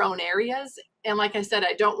your own areas. And like I said,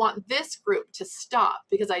 I don't want this group to stop,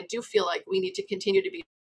 because I do feel like we need to continue to be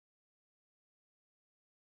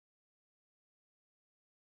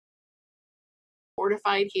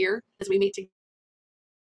fortified here as we meet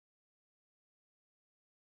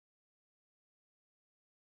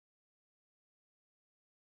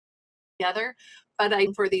together. But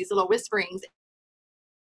for these little whisperings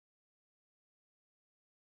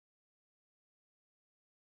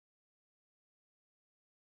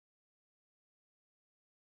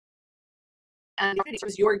and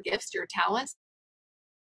your gifts, your talents,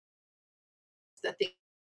 the thing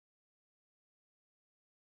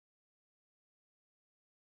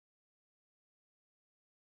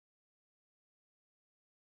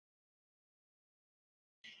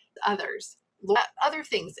others, other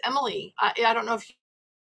things. Emily, I don't know if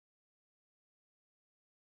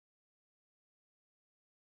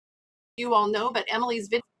you all know, but Emily's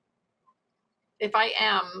video, if I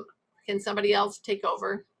am, can somebody else take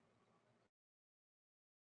over?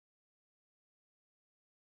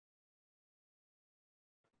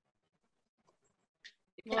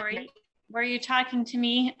 Lori, were you talking to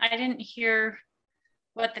me? I didn't hear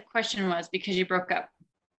what the question was because you broke up.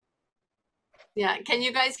 Yeah, can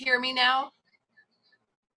you guys hear me now?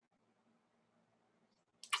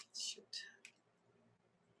 Shoot.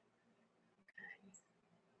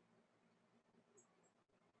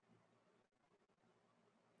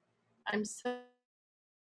 I'm so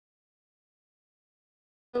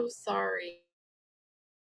sorry.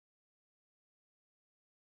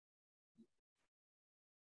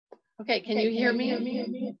 Okay, can you hear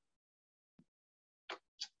me?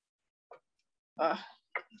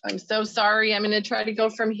 I'm so sorry. I'm going to try to go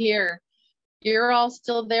from here. You're all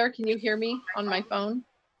still there? Can you hear me on my phone?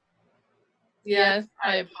 Yes,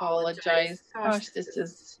 I apologize. Gosh, this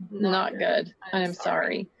is not good. I'm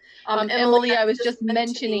sorry. Emily, I was just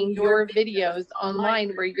mentioning your videos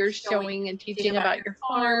online where you're showing and teaching about your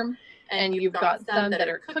farm, and you've got some that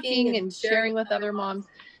are cooking and sharing with other moms.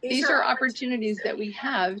 These are opportunities that we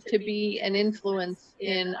have to be an influence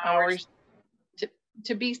in our,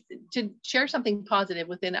 to share something positive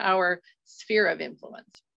within our sphere of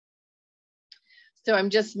influence. So I'm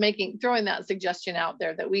just throwing that suggestion out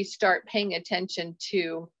there that we start paying attention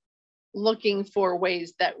to looking for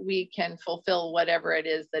ways that we can fulfill whatever it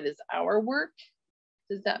is that is our work.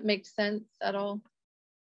 Does that make sense at all?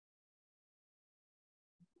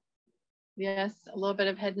 Yes, a little bit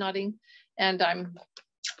of head nodding. And I'm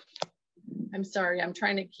I'm sorry, I'm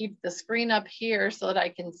trying to keep the screen up here so that I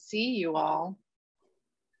can see you all.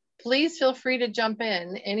 Please feel free to jump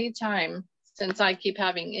in anytime since I keep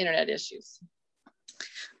having internet issues.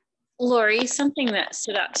 Lori, something that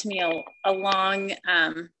stood out to me along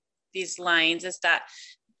these lines is that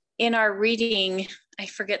in our reading, I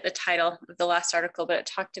forget the title of the last article, but it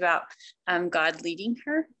talked about God leading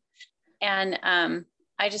her. And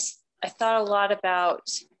I thought a lot about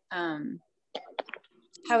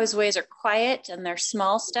how his ways are quiet and they're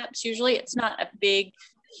small steps. Usually it's not a big,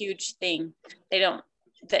 huge thing.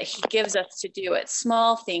 That he gives us to do. It's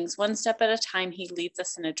small things, one step at a time. He leads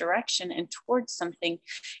us in a direction and towards something.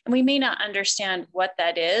 And we may not understand what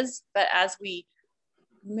that is, but as we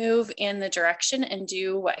move in the direction and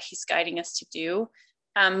do what he's guiding us to do,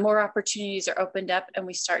 more opportunities are opened up and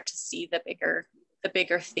we start to see the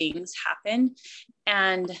bigger things happen.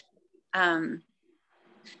 And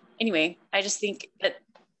anyway, I just think that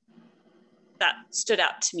stood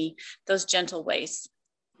out to me, those gentle ways.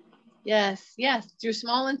 Yes, yes, through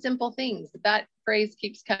small and simple things. That phrase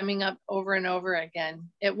keeps coming up over and over again.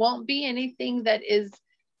 It won't be anything that is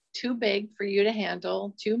too big for you to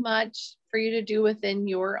handle, too much for you to do within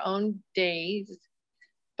your own days.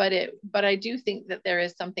 But I do think that there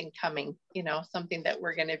is something coming, something that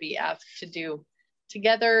we're going to be asked to do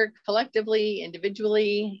together, collectively,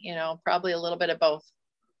 individually, probably a little bit of both.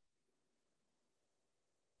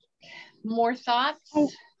 More thoughts?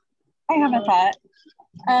 I have a thought.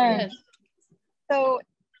 Yes. So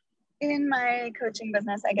in my coaching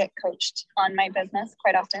business, I get coached on my business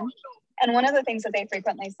quite often. And one of the things that they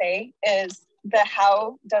frequently say is the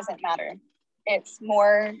how doesn't matter. It's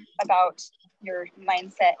more about your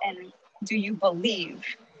mindset and do you believe?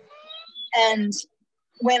 And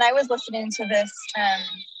when I was listening to this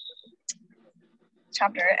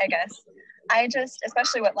chapter, I guess,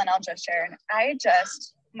 especially what Linnell just shared,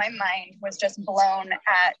 my mind was just blown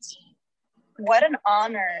at what an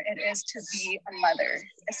honor it is to be a mother,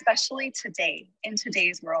 especially today, in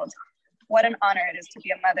today's world. What an honor it is to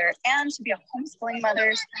be a mother and to be a homeschooling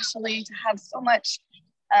mother, especially to have so much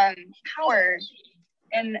power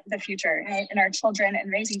in the future, in our children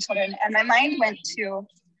and raising children. And my mind went to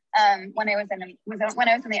when I was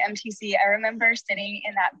in the MTC. I remember sitting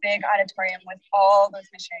in that big auditorium with all those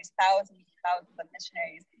missionaries, thousands and thousands of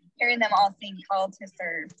missionaries, hearing them all sing "Called to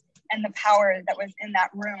Serve." And the power that was in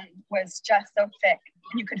that room was just so thick,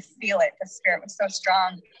 and you could feel it. The spirit was so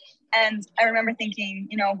strong. And I remember thinking,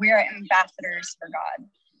 we are ambassadors for God.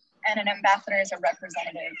 And an ambassador is a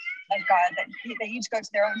representative of God, that they each go to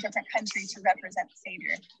their own different country to represent the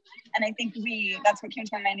Savior. And I think that's what came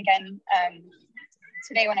to my mind again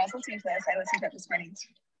today when I was listening to this. I listened to it this morning,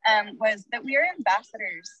 was that we are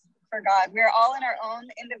ambassadors for God. We are all in our own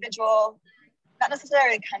individual, not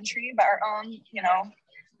necessarily country, but our own,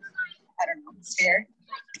 sphere,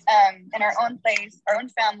 in our own place, our own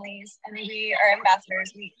families, and we are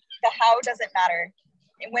ambassadors. The how doesn't matter.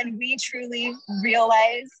 When we truly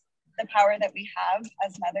realize the power that we have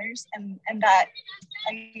as mothers and that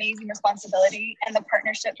amazing responsibility and the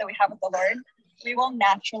partnership that we have with the Lord, we will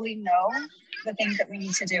naturally know the things that we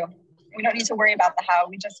need to do. We don't need to worry about the how.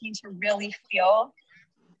 We just need to really feel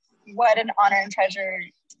what an honor and treasure,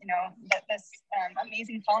 that this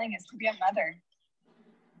amazing calling is to be a mother.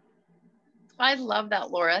 I love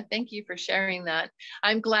that, Laura. Thank you for sharing that.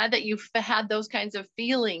 I'm glad that you had those kinds of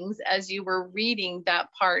feelings as you were reading that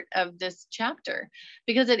part of this chapter,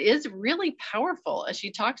 because it is really powerful as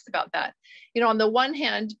she talks about that. On the one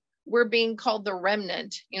hand, we're being called the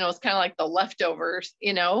remnant, it's kind of like the leftovers,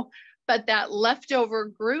 but that leftover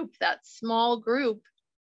group, that small group,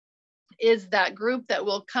 is that group that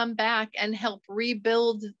will come back and help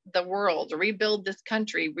rebuild the world, rebuild this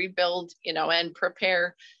country, rebuild, and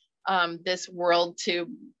prepare this world to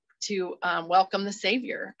welcome the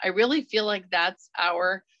Savior. I really feel like that's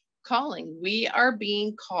our calling. We are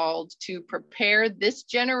being called to prepare this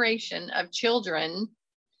generation of children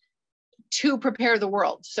to prepare the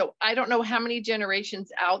world. So I don't know how many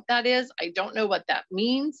generations out that is. I don't know what that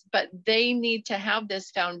means, but they need to have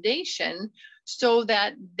this foundation so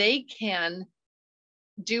that they can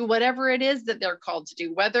do whatever it is that they're called to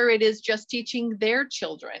do, whether it is just teaching their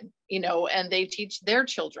children, and they teach their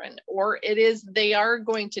children, or it is they are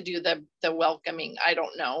going to do the welcoming. I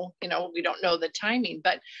don't know, we don't know the timing,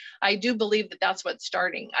 but I do believe that that's what's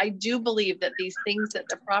starting. I do believe that these things that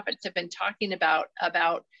the prophets have been talking about,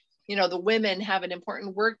 the women have an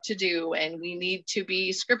important work to do, and we need to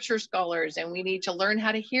be scripture scholars, and we need to learn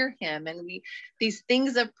how to hear him. And these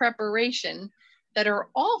things of preparation that are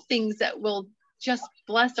all things that will just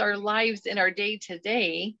bless our lives in our day to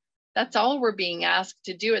day. That's all we're being asked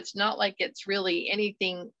to do. It's not like it's really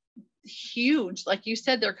anything huge. Like you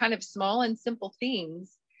said, they're kind of small and simple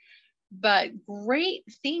things, but great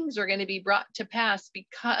things are going to be brought to pass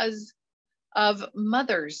because of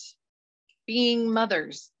mothers being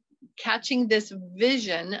mothers, catching this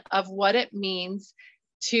vision of what it means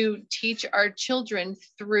to teach our children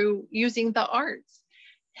through using the arts,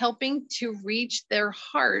 helping to reach their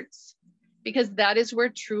hearts, because that is where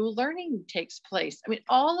true learning takes place. I mean,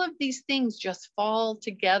 all of these things just fall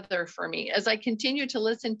together for me as I continue to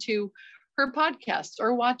listen to her podcasts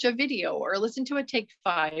or watch a video or listen to a Take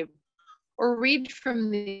 5 or read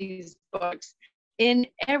from these books. In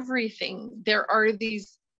everything, there are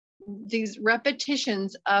these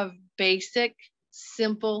repetitions of basic,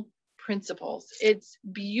 simple principles. It's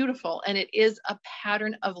beautiful, and it is a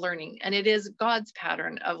pattern of learning, and it is God's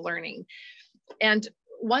pattern of learning. And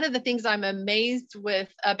one of the things I'm amazed with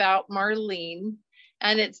about Marlene,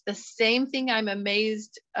 and it's the same thing I'm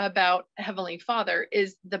amazed about Heavenly Father,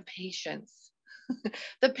 is the patience.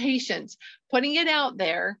 The patience, putting it out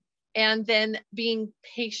there and then being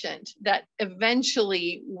patient that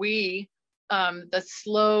eventually we, the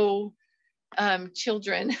slow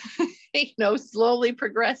children, slowly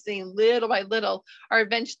progressing little by little, are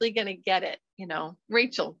eventually going to get it.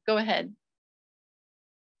 Rachel, go ahead.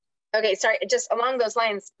 Okay, sorry, just along those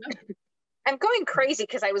lines, I'm going crazy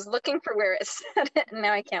because I was looking for where it said it and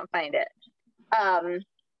now I can't find it.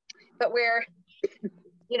 But we're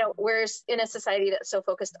in a society that's so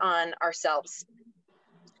focused on ourselves.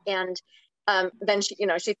 And then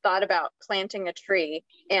she thought about planting a tree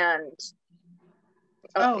and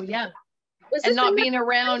yeah. And not being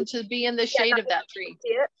around to be in the shade of that tree.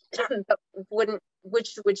 But would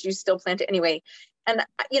you still plant it anyway? And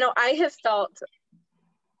I felt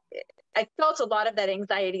a lot of that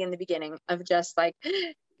anxiety in the beginning of just like,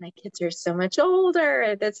 my kids are so much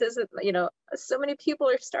older. This isn't, so many people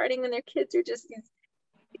are starting and their kids are just these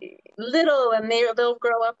little, and they'll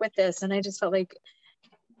grow up with this. And I just felt like,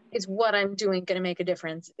 is what I'm doing going to make a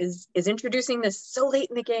difference? Is introducing this so late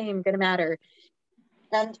in the game going to matter?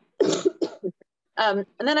 And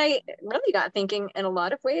then I really got thinking, in a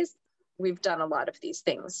lot of ways, we've done a lot of these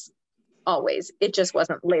things always. It just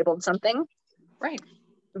wasn't labeled something. Right.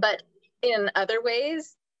 But in other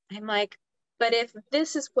ways, I'm like, but if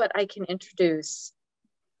this is what I can introduce,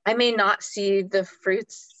 I may not see the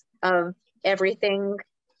fruits of everything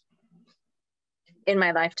in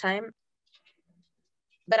my lifetime,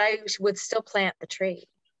 but I would still plant the tree,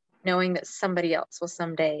 knowing that somebody else will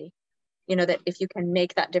someday, that if you can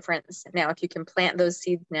make that difference now, if you can plant those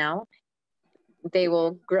seeds now, they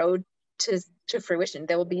will grow to fruition.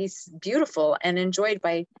 They will be beautiful and enjoyed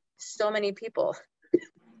by so many people.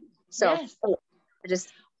 So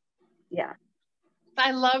yes.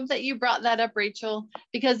 I love that you brought that up, Rachel,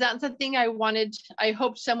 because that's the thing I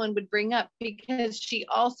hoped someone would bring up, because she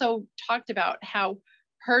also talked about how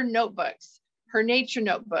her notebooks, her nature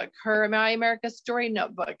notebook, her My America Story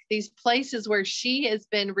notebook, these places where she has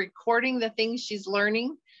been recording the things she's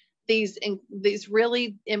learning, these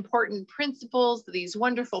really important principles, these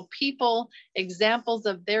wonderful people, examples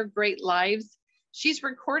of their great lives. She's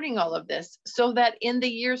recording all of this so that in the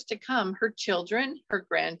years to come, her children, her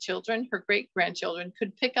grandchildren, her great-grandchildren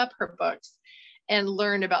could pick up her books and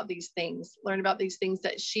learn about these things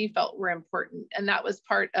that she felt were important. And that was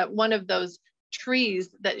part of one of those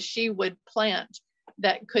trees that she would plant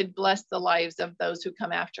that could bless the lives of those who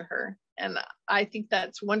come after her. And I think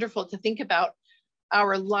that's wonderful to think about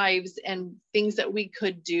our lives and things that we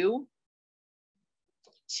could do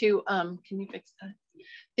to, can you fix that?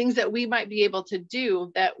 Things that we might be able to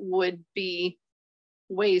do that would be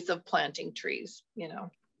ways of planting trees, Can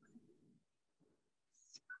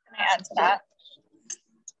I add to that?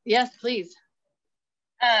 Yes, please.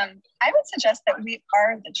 I would suggest that we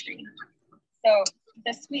are the tree. So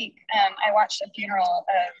this week, I watched a funeral of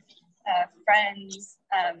a friend's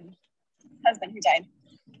husband who died,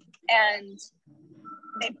 and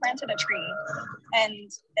they planted a tree,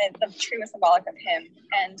 and the tree was symbolic of him.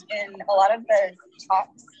 And in a lot of the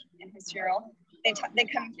talks in his funeral, they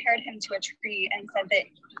compared him to a tree and said that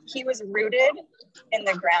he was rooted in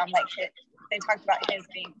the ground. Like they talked about his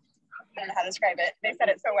being, I don't know how to describe it. They said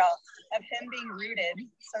it so well, of him being rooted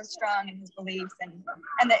so strong in his beliefs, and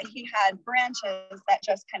that he had branches that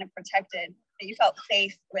just kind of protected, that you felt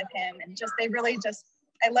safe with him. And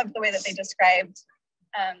I loved the way that they described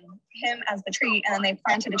him as the tree, and then they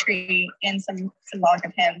planted a tree in some symbolic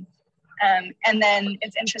of him. And then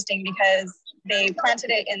it's interesting because they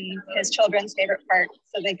planted it in his children's favorite part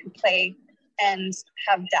so they could play and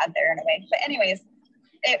have dad there in a way. But anyways,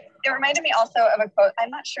 it reminded me also of a quote.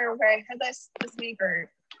 I'm not sure where I heard this week,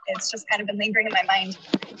 or it's just kind of been lingering in my mind.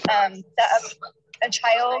 That a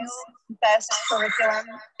child's best curriculum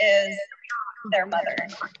is their mother.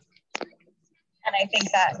 And I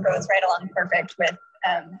think that goes right along perfect with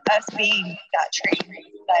us being that tree.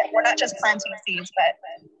 But we're not just planting seeds, but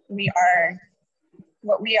we are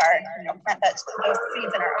what we are, you know, plant those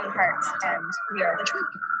seeds in our own hearts, and we are the tree.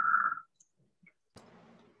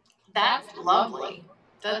 That's lovely.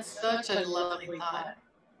 That's such a lovely thought.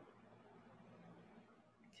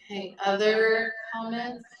 Okay, other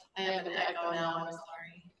comments? I have an echo now, I'm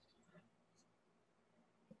sorry.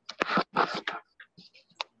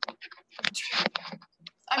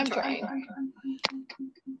 I'm trying.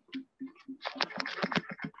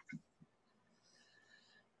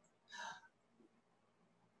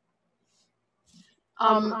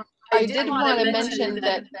 I did want to mention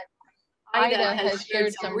that Ida has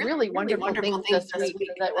shared some really wonderful things this week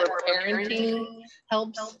that were parenting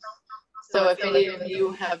helps. So if any of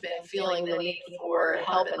you have been feeling the need for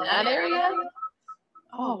help in that area,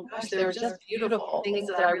 oh gosh, they were just beautiful things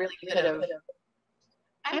that I really could have.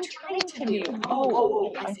 I'm trying to do.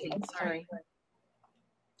 Oh, I see. Sorry.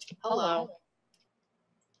 Hello.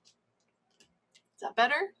 Is that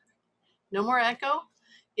better? No more echo?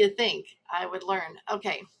 You'd think I would learn.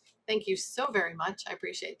 Okay. Thank you so very much. I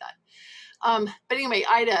appreciate that. But anyway,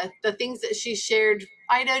 Ida, the things that she shared,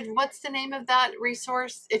 Ida, what's the name of that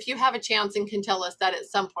resource? If you have a chance and can tell us that at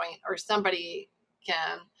some point, or somebody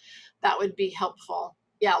can, that would be helpful.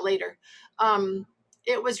 Yeah, later.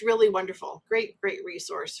 It was really wonderful. Great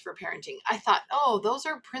resource for parenting. I thought, oh, those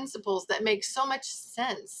are principles that make so much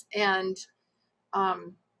sense. And I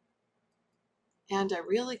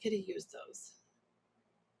really could have used those.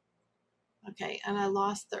 Okay, and I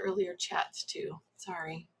lost the earlier chats too.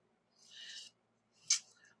 Sorry.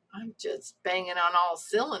 I'm just banging on all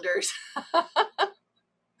cylinders.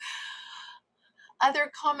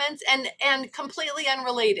 Other comments and completely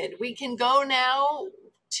unrelated. We can go now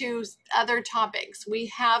to other topics. We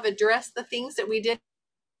have addressed the things that we did.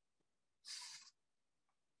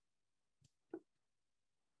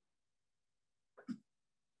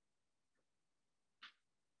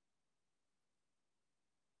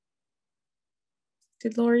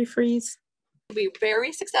 Did Lori freeze? We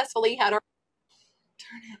very successfully had our,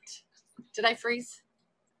 turn it. Did I freeze?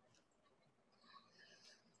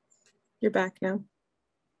 You're back now.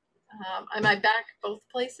 Am I back both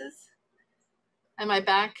places? Am I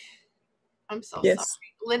back? I'm so sorry.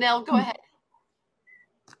 Linnell, go ahead.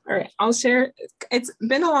 All right, I'll share. It's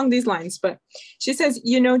been along these lines, but she says,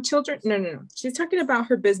 you know, children, no. She's talking about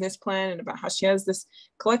her business plan and about how she has this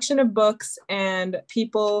collection of books and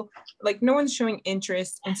people, like no one's showing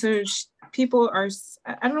interest. And so people are,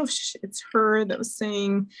 I don't know if it's her that was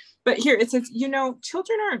saying, but here it says, you know,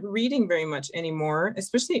 children aren't reading very much anymore,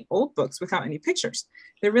 especially old books without any pictures.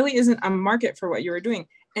 There really isn't a market for what you were doing.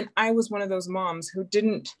 And I was one of those moms who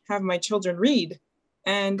didn't have my children read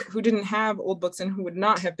and who didn't have old books and who would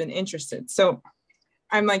not have been interested. So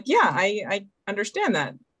I'm like, yeah, I understand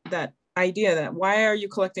that idea that why are you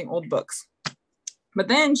collecting old books? But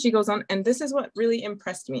then she goes on, and this is what really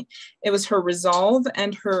impressed me. It was her resolve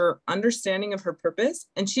and her understanding of her purpose,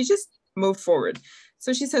 and she just moved forward.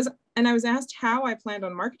 So she says, and I was asked how I planned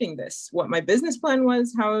on marketing this, what my business plan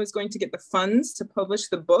was, how I was going to get the funds to publish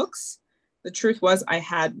the books. The truth was I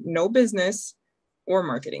had no business or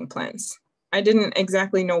marketing plans. I didn't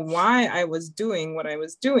exactly know why I was doing what I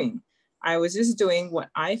was doing. I was just doing what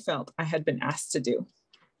I felt I had been asked to do.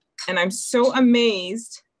 And I'm so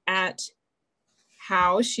amazed at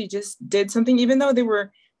how she just did something, even though they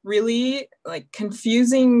were really like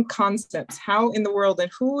confusing concepts. How in the world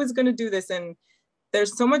and who is going to do this? And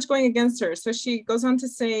there's so much going against her. So she goes on to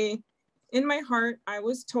say, in my heart, I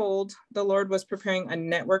was told the Lord was preparing a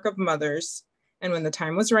network of mothers. And when the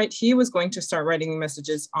time was right, he was going to start writing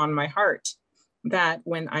messages on my heart, that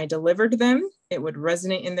when I delivered them, it would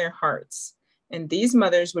resonate in their hearts. And these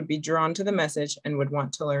mothers would be drawn to the message and would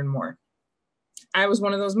want to learn more. I was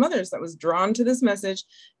one of those mothers that was drawn to this message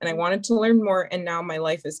and I wanted to learn more. And now my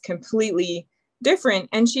life is completely different.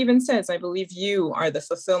 And she even says, I believe you are the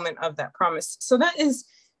fulfillment of that promise. So that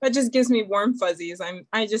just gives me warm fuzzies.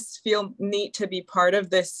 I just feel neat to be part of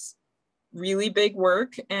this really big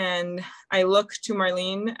work. And I look to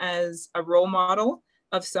Marlene as a role model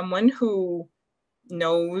of someone who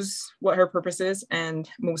knows what her purpose is and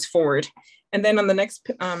moves forward. And then on the next,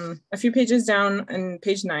 a few pages down on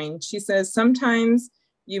page 9, she says, sometimes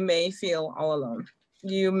you may feel all alone.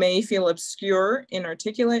 You may feel obscure,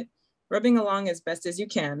 inarticulate, rubbing along as best as you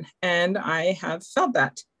can. And I have felt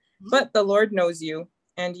that. But the Lord knows you,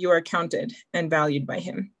 and you are counted and valued by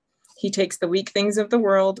him. He takes the weak things of the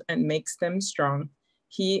world and makes them strong.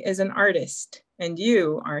 He is an artist, and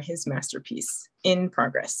you are his masterpiece. in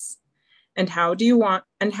progress. And how do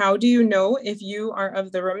you know if you are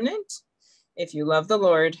of the remnant? If you love the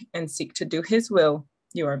Lord and seek to do his will,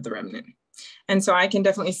 you are of the remnant. And so I can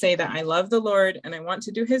definitely say that I love the Lord and I want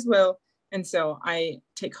to do his will. And so I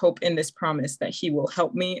take hope in this promise that he will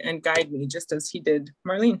help me and guide me just as he did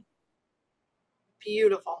Marlene.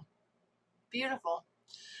 Beautiful. Beautiful.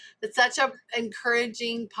 It's such an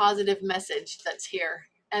encouraging, positive message that's here.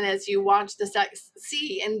 And as you watch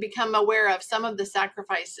see and become aware of some of the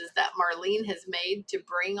sacrifices that Marlene has made to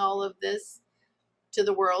bring all of this to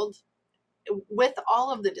the world, with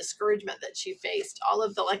all of the discouragement that she faced, all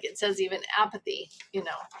of the, like it says, even apathy,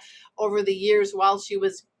 over the years while she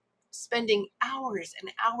was spending hours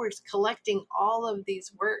and hours collecting all of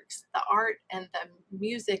these works, the art and the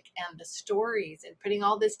music and the stories, and putting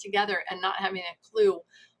all this together and not having a clue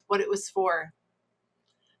what it was for.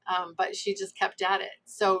 But she just kept at it.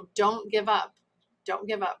 So don't give up. Don't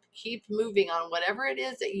give up. Keep moving on whatever it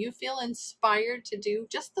is that you feel inspired to do.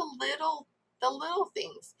 Just the little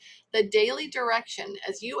things, the daily direction.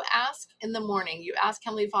 As you ask in the morning, you ask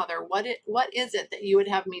Heavenly Father, what is it that you would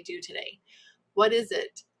have me do today? What is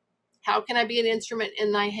it? How can I be an instrument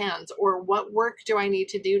in thy hands? Or what work do I need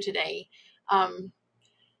to do today?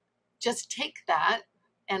 Just take that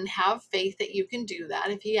and have faith that you can do that.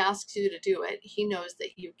 If he asks you to do it, he knows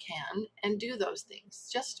that you can, and do those things.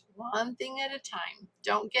 Just one thing at a time.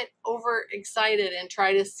 Don't get overexcited and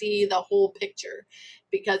try to see the whole picture,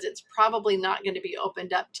 because it's probably not going to be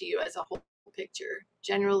opened up to you as a whole picture.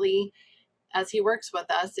 Generally, as he works with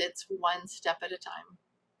us, it's one step at a time.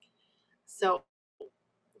 So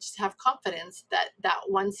just have confidence that that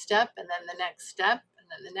one step and then the next step and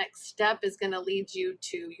then the next step is going to lead you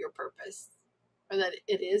to your purpose, or that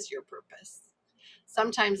it is your purpose.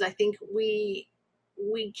 Sometimes I think we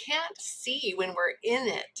can't see when we're in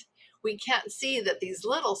it. We can't see that these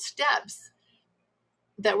little steps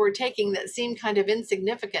that we're taking that seem kind of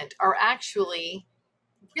insignificant are actually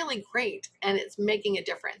really great, and it's making a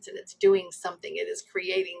difference, and it's doing something. It is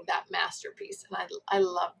creating that masterpiece, and I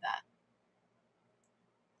love that.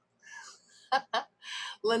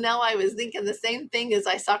 Linnell, I was thinking the same thing as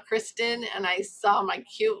I saw Kristen and I saw my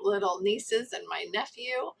cute little nieces and my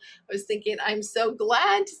nephew. I was thinking, I'm so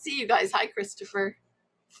glad to see you guys. Hi, Christopher.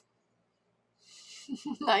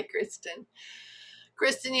 Hi, Kristen.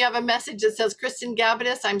 Kristen, you have a message that says, Kristen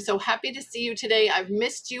Gabidis, I'm so happy to see you today. I've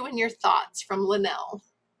missed you and your thoughts, from Linnell,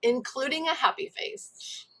 including a happy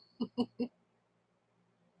face.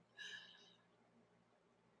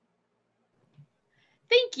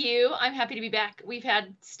 Thank you. I'm happy to be back. We've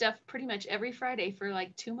had stuff pretty much every Friday for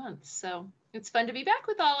like 2 months. So it's fun to be back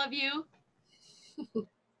with all of you.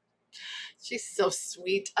 She's so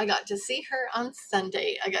sweet. I got to see her on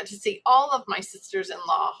Sunday. I got to see all of my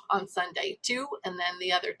sisters-in-law on Sunday, 2, and then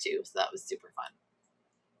the other 2. So that was super fun.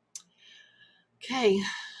 Okay.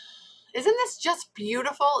 Isn't this just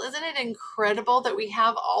beautiful? Isn't it incredible that we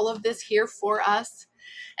have all of this here for us?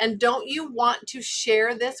 And don't you want to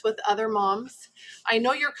share this with other moms? I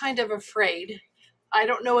know you're kind of afraid. I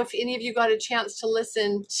don't know if any of you got a chance to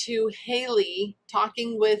listen to Haley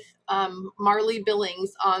talking with Marley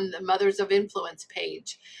Billings on the Mothers of Influence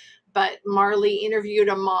page. But Marley interviewed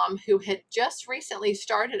a mom who had just recently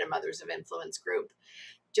started a Mothers of Influence group.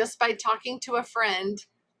 Just by talking to a friend,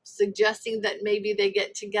 suggesting that maybe they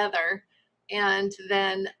get together, and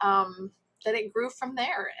then it grew from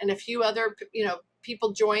there. And a few other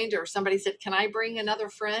people joined, or somebody said, can I bring another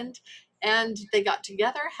friend? And they got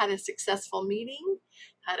together, had a successful meeting,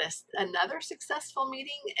 had another successful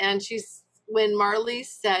meeting. And when Marley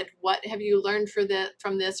said, what have you learned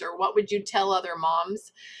from this, or what would you tell other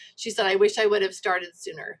moms? She said, I wish I would have started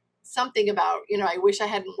sooner. Something about, I wish I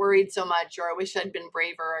hadn't worried so much, or I wish I'd been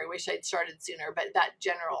braver, or I wish I'd started sooner, but that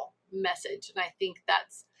general message. And I think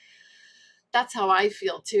that's how I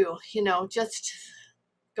feel too. Just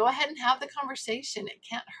go ahead and have the conversation. It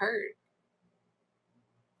can't hurt.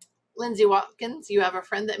 Lindsay Watkins, you have a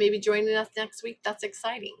friend that may be joining us next week. That's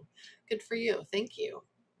exciting. Good for you. Thank you.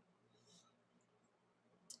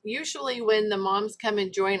 Usually when the moms come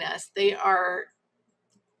and join us, they're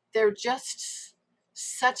just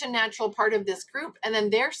such a natural part of this group. And then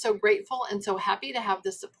they're so grateful and so happy to have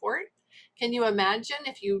the support. Can you imagine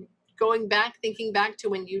if you thinking back to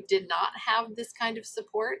when you did not have this kind of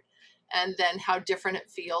support, and then how different it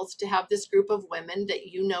feels to have this group of women that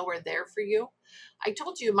are there for you? I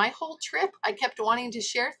told you my whole trip, I kept wanting to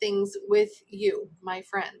share things with you, my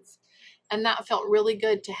friends. And that felt really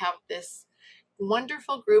good to have this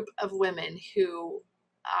wonderful group of women who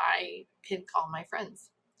I can call my friends.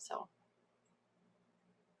 So,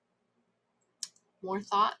 more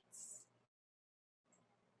thoughts?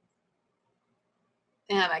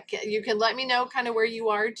 And you can let me know kind of where you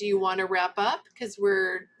are. Do you want to wrap up? Because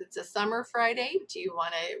it's a summer Friday. Do you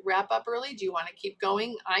want to wrap up early? Do you want to keep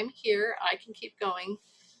going? I'm here. I can keep going.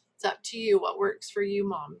 It's up to you what works for you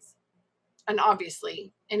moms. And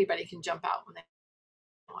obviously anybody can jump out when they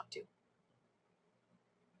want to.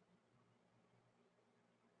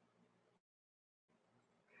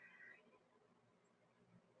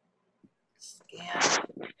 Scan.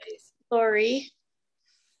 Lori,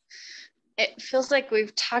 it feels like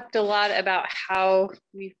we've talked a lot about how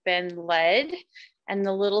we've been led and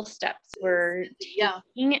the little steps we're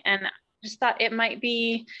taking. And just thought it might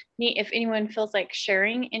be neat if anyone feels like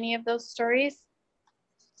sharing any of those stories.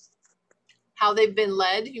 How they've been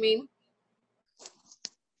led, you mean?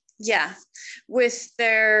 Yeah, with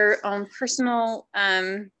their own personal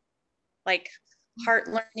like heart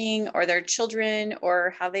learning, or their children,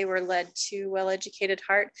 or how they were led to well-educated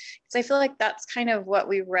heart. Because I feel like that's kind of what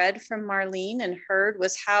we read from Marlene and heard,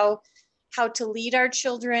 was how to lead our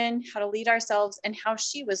children, how to lead ourselves, and how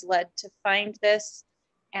she was led to find this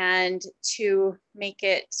and to make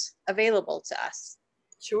it available to us.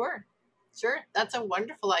 Sure. That's a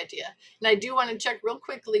wonderful idea. And I do want to check real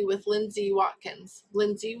quickly with Lindsay Watkins.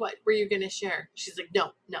 Lindsay, what were you going to share? She's like,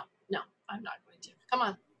 no, I'm not going to. Come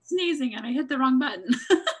on. Sneezing and I hit the wrong button.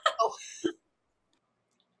 Oh,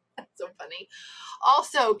 that's so funny.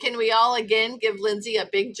 Also, can we all again give Lindsay a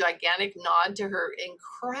big, gigantic nod to her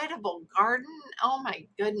incredible garden? Oh my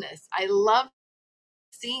goodness. I love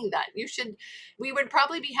seeing that. We would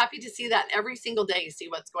probably be happy to see that every single day, see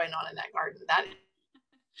what's going on in that garden. I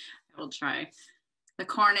will try. The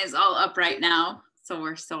corn is all up right now, so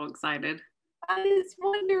we're so excited. That is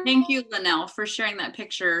wonderful. Thank you, Linnell, for sharing that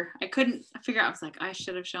picture. I couldn't figure out, I was like, I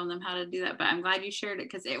should have shown them how to do that, but I'm glad you shared it,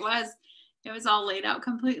 because it was all laid out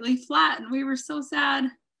completely flat and we were so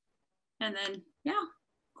sad. And then, yeah,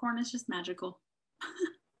 corn is just magical.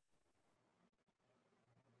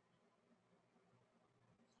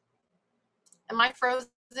 Am I frozen?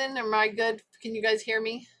 Am I good? Can you guys hear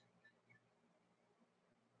me?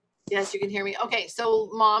 Yes, you can hear me. Okay,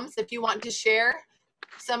 so moms, if you want to share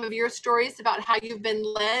some of your stories about how you've been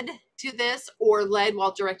led to this, or led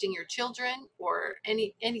while directing your children, or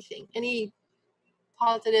anything, any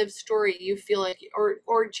positive story you feel like,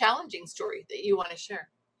 or challenging story that you want to share.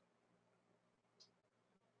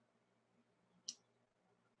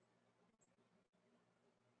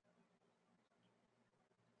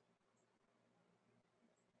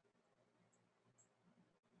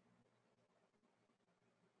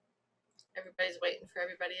 Everybody's waiting for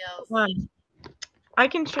everybody else. I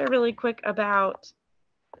can share really quick about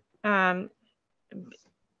my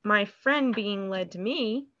friend being led to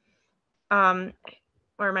me, or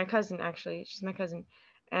my cousin, actually. She's my cousin,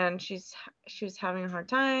 and she was having a hard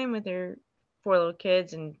time with her 4 little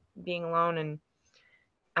kids and being alone, and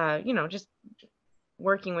just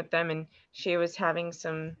working with them. And she was having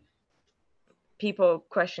some people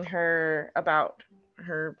question her about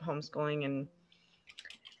her homeschooling, and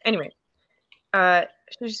anyway,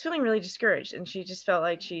 she was feeling really discouraged, and she just felt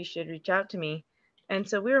like she should reach out to me. And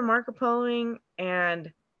so we were Marco Poloing,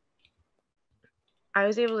 and I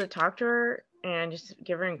was able to talk to her and just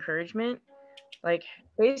give her encouragement. Like,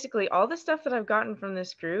 basically all the stuff that I've gotten from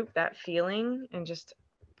this group, that feeling, and just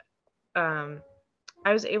I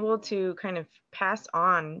was able to kind of pass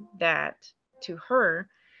on that to her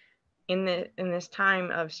in this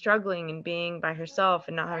time of struggling and being by herself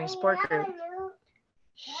and not having a support group.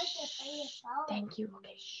 Thank you.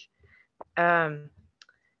 Okay.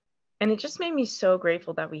 And it just made me so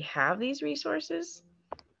grateful that we have these resources,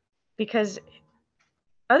 because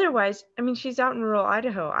otherwise, I mean, she's out in rural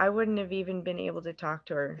Idaho. I wouldn't have even been able to talk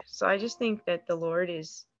to her. So I just think that the Lord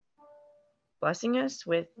is blessing us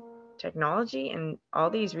with technology and all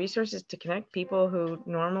these resources to connect people who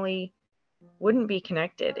normally wouldn't be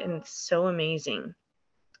connected. And it's so amazing.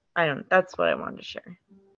 That's what I wanted to share.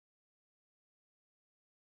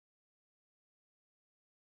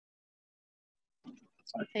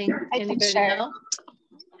 Anybody else?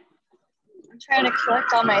 I'm trying to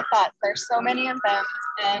collect all my thoughts. There's so many of them,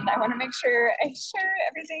 and I want to make sure I share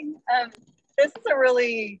everything. This is a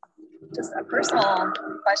really just a personal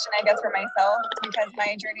question, I guess, for myself, because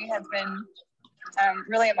my journey has been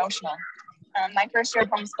really emotional. My first year of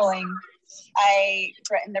homeschooling, I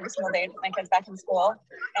threatened every single day to put my kids back in school.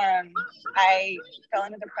 I fell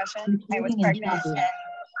into depression. I was pregnant, and it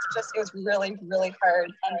was really, really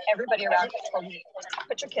hard. And everybody around me told me,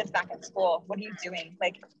 put your kids back in school. What are you doing?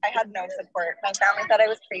 Like, I had no support. My family thought I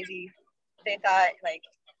was crazy. They thought, like,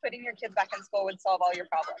 putting your kids back in school would solve all your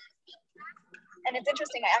problems. And it's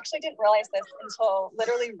interesting, I actually didn't realize this until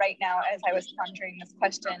literally right now, as I was pondering this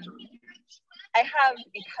question. I have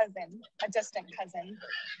a cousin, a distant cousin.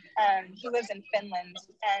 He lives in Finland.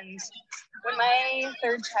 And when my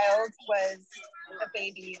third child was a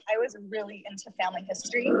baby, I was really into family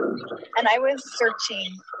history. And I was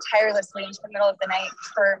searching tirelessly into the middle of the night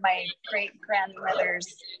for my great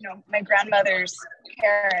grandmother's, my grandmother's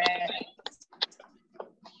parents.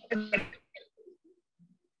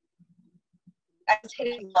 I was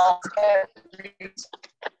hitting walls.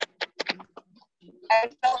 I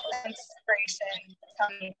felt inspiration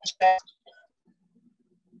coming to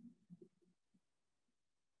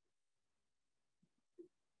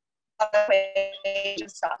way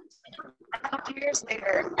just stopped. And a few years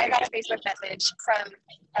later, I got a Facebook message from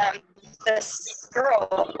this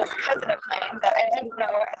girl, this cousin of mine that I didn't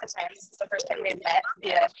know at the time. This is the first time we had met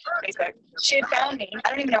via Facebook. She had found me. I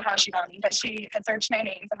don't even know how she found me, but she had searched my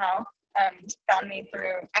name somehow. Found me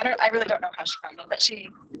through, I really don't know how she found me, but she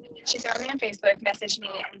found me on Facebook, messaged me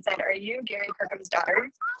and said, "Are you Gary Kirkham's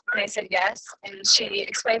daughter?" And I said, "Yes." And she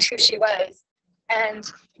explained who she was.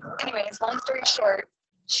 And anyways, long story short,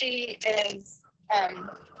 she is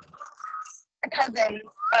a cousin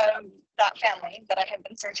of that family that I had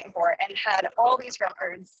been searching for and had all these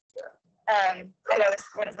records. I know this,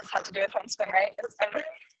 what does this have to do with homeschooling, right?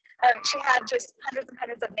 She had just hundreds and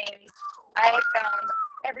hundreds of names. I found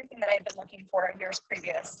everything that I had been looking for years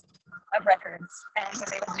previous of records and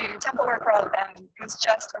was able to do temple work for all of them. It was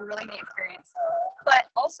just a really neat experience. But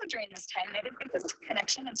also during this time, and I didn't make this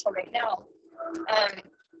connection until right now,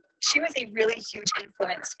 she was a really huge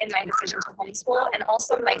influence in my decision to homeschool and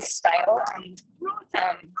also my style and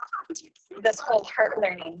this whole heart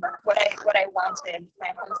learning, what I wanted my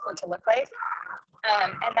homeschool to look like.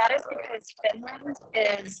 And that is because Finland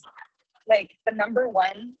is like the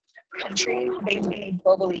 #1 country basically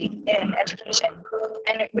globally in education.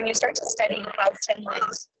 And when you start to study how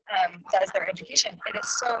Finland does their education, it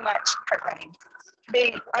is so much heart-learning.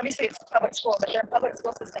 They obviously it's public school, but their public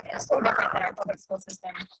school system is so different than our public school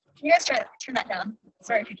system. Can you guys turn that down?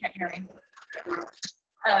 Sorry if you can't hear me.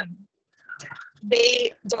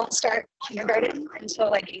 They don't start kindergarten until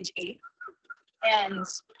like age 8. And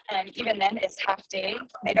even then it's half day.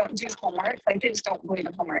 They don't do homework. Like they just don't believe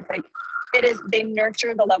in homework. Like it is, they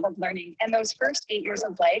nurture the love of learning. And those first 8 years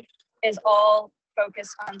of life is all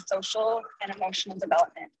focused on social and emotional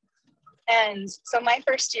development. And so my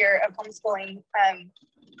first year of homeschooling,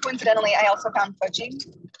 coincidentally, I also found coaching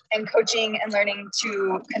and learning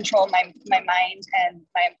to control my mind and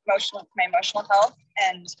my emotional health.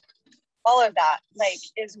 And all of that like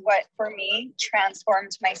is what for me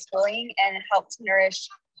transformed my schooling and helped nourish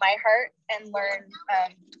my heart and learn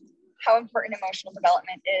how important emotional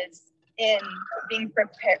development is in being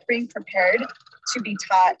prepared to be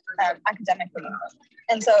taught academically.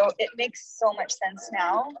 And so it makes so much sense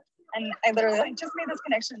now. And I literally like just made this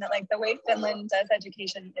connection that like the way Finland does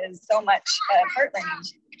education is so much heart learning.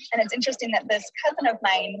 And it's interesting that this cousin of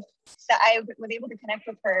mine, that I was able to connect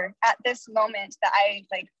with her at this moment that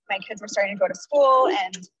my kids were starting to go to school,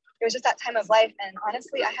 and it was just that time of life. And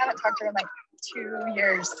honestly, I haven't talked to her in like 2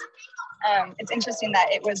 years. It's interesting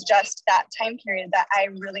that it was just that time period that I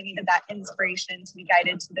really needed that inspiration to be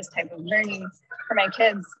guided to this type of learning for my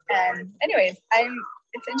kids. And anyways,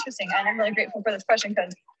 it's interesting, and I'm really grateful for this question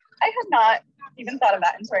because I had not even thought of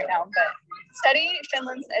that until right now, but study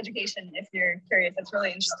Finland's education if you're curious. It's really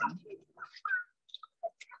interesting.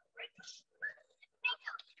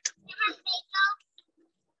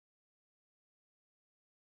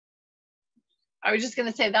 I was just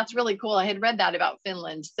going to say, that's really cool. I had read that about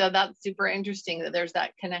Finland. So that's super interesting that there's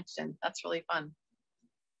that connection. That's really fun.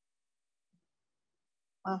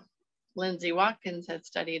 Well, Lindsay Watkins had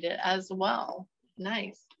studied it as well.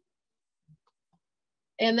 Nice.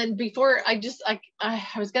 And then before I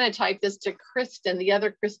was going to type this to Kristen, the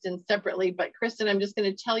other Kristen separately, but Kristen, I'm just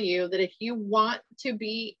going to tell you that if you want to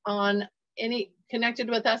be on connected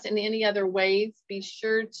with us in any other ways, be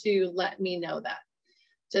sure to let me know that.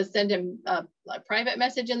 Just send him a private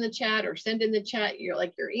message in the chat or send in the chat your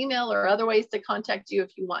email or other ways to contact you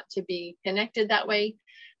if you want to be connected that way.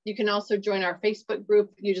 You can also join our Facebook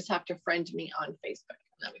group. You just have to friend me on Facebook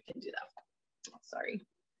and then we can do that. Sorry,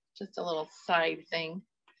 just a little side thing.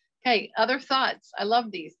 Okay, other thoughts? I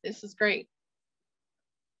love these. This is great.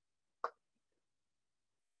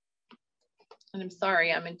 And I'm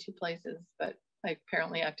sorry, I'm in 2 places, but I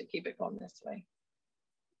apparently have to keep it going this way.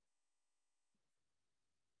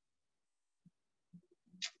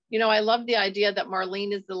 You know, I love the idea that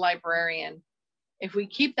Marlene is the librarian. If we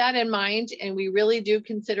keep that in mind and we really do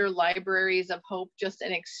consider Libraries of Hope just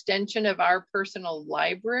an extension of our personal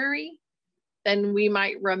library, then we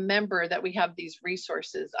might remember that we have these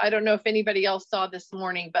resources. I don't know if anybody else saw this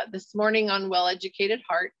morning, but this morning on Well Educated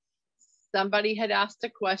Heart, somebody had asked a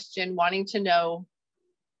question wanting to know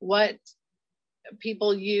what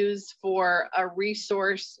people use for a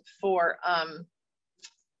resource for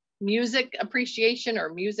music appreciation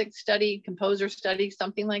or music study, composer study,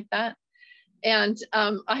 something like that. And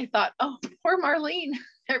I thought, oh, poor Marlene.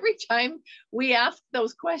 Every time we ask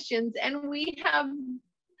those questions and we have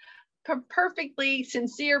perfectly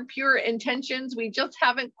sincere, pure intentions, we just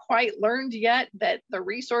haven't quite learned yet that the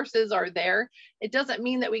resources are there. It doesn't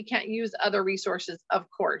mean that we can't use other resources, of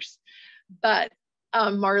course. But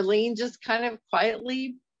Marlene just kind of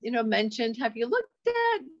quietly, mentioned, have you looked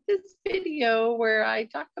at this video where I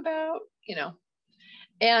talk about,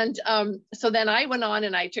 and so then I went on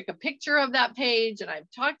and I took a picture of that page and I've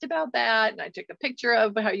talked about that. And I took a picture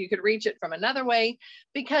of how you could reach it from another way,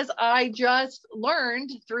 because I just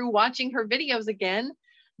learned through watching her videos again,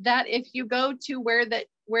 that if you go to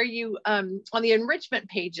where you, on the enrichment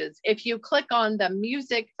pages, if you click on the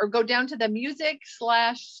music or go down to the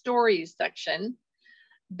music/stories section,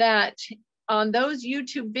 that on those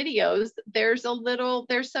YouTube videos, there's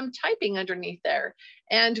some typing underneath there.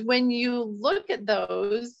 And when you look at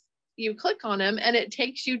those, you click on them and it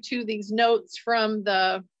takes you to these notes from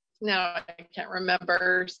now I can't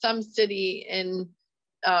remember, some city in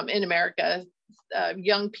America,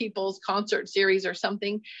 young people's concert series or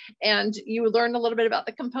something. And you learn a little bit about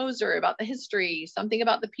the composer, about the history, something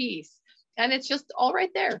about the piece. And it's just all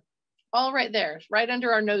right there, right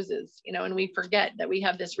under our noses, and we forget that we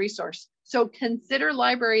have this resource. So consider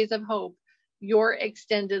Libraries of Hope your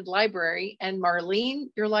extended library, and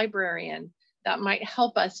Marlene, your librarian. That might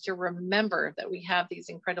help us to remember that we have these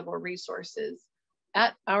incredible resources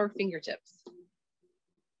at our fingertips.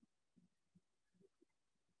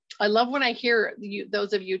 I love when I hear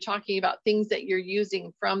those of you talking about things that you're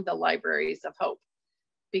using from the Libraries of Hope,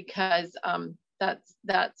 because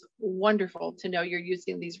that's wonderful to know you're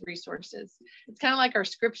using these resources. It's kind of like our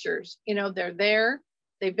scriptures, they're there,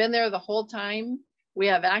 they've been there the whole time. We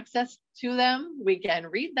have access to them. We can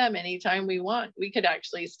read them anytime we want. We could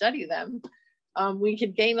actually study them. We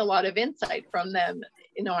could gain a lot of insight from them,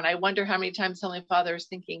 and I wonder how many times Heavenly Father is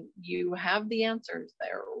thinking, you have the answers,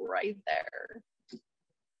 they're right there.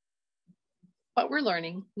 But we're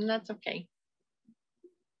learning, and that's okay.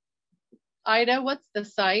 Ida, what's the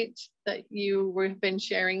site that you have been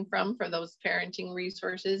sharing from for those parenting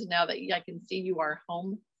resources now that I can see you are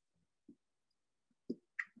home?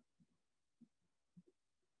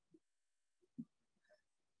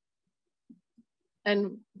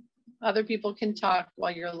 And other people can talk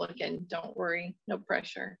while you're looking. Don't worry, no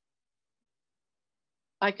pressure.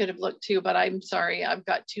 I could have looked too, but I'm sorry. I've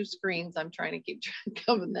got 2 screens I'm trying to keep track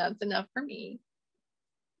of, and that's enough for me.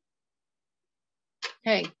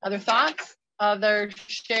 Okay, other thoughts, other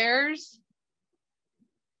shares,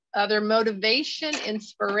 other motivation,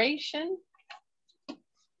 inspiration?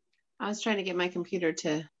 I was trying to get my computer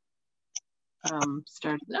to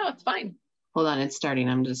start. No, it's fine. Hold on, it's starting.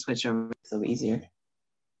 I'm just switch over so it'll be easier.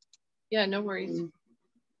 Yeah, no worries.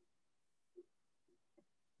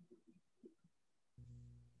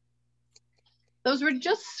 Those were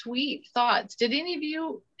just sweet thoughts. Did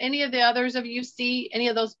any of the others of you see any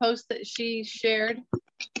of those posts that she shared?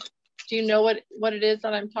 Do you know what it is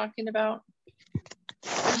that I'm talking about?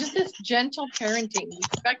 There's just this gentle parenting,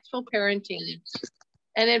 respectful parenting.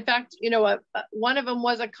 And in fact, one of them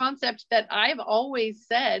was a concept that I've always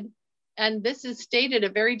said, and this is stated a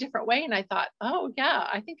very different way. And I thought, oh yeah,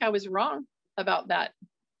 I think I was wrong about that.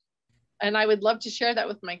 And I would love to share that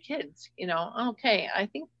with my kids, okay, I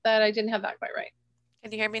think that I didn't have that quite right.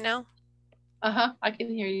 Can you hear me now? I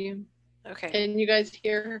can hear you. Okay. Can you guys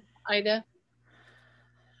hear Ida?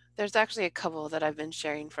 There's actually a couple that I've been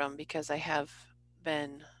sharing from, because I have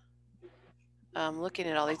been looking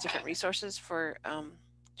at all these different resources for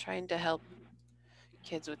trying to help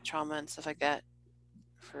kids with trauma and stuff like that,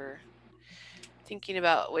 for thinking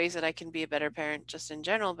about ways that I can be a better parent just in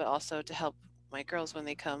general, but also to help my girls when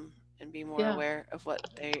they come and be more aware of what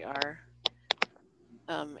they are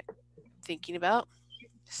thinking about.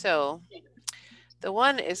 So the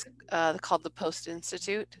one is called the Post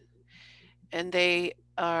Institute, and they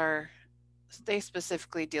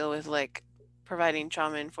specifically deal with like providing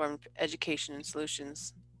trauma-informed education and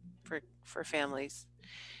solutions for families.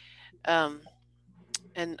 And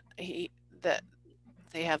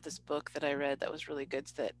they have this book that I read that was really good,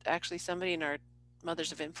 that actually somebody in our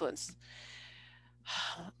Mothers of Influence,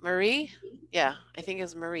 Marie, I think it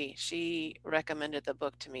was Marie, she recommended the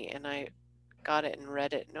book to me, and I got it and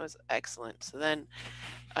read it, and it was excellent. So then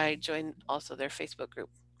I joined also their Facebook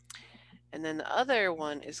group, And then the other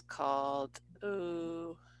one is called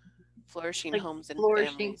Flourishing Like Homes and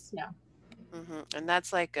flourishing, Families. yeah. And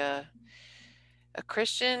that's like a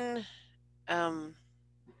Christian,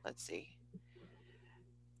 let's see.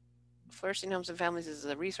 Flourishing Homes and Families is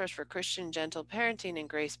a resource for Christian gentle parenting and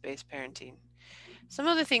grace-based parenting. Some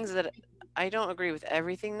of the things that I don't agree with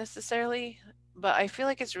everything necessarily, but I feel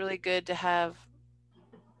like it's really good to have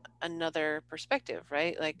another perspective,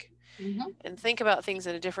 right? Like, and think about things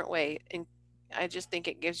in a different way. And I just think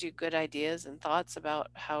it gives you good ideas and thoughts about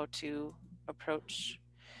how to approach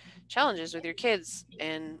challenges with your kids.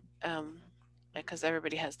 And because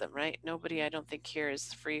everybody has them, right? Nobody, I don't think, here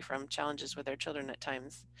is free from challenges with their children at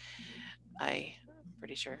times. I'm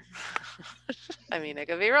pretty sure. I mean, I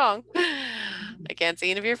could be wrong. I can't see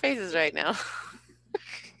any of your faces right now.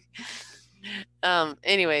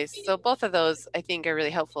 Anyways, so both of those I think are really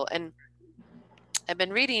helpful. And I've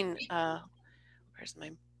been reading, where's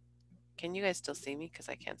my, can you guys still see me? Because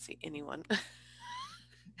I can't see anyone.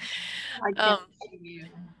 I can't see you.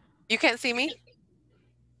 You can't see me?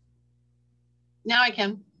 Now I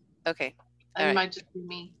can. Okay. It might just be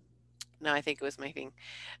me. No, I think it was my thing.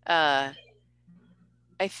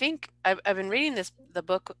 I think I've been reading the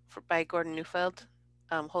book by Gordon Neufeld,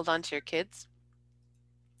 Hold On to Your Kids.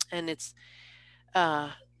 And it's,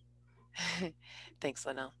 thanks,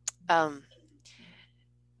 Linnell.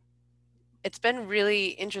 It's been really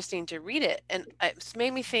interesting to read it. And it's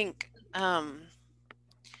made me think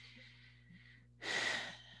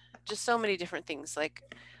just so many different things. Like,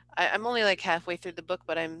 I'm only like halfway through the book,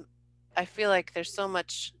 but I feel like there's so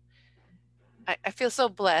much. I feel so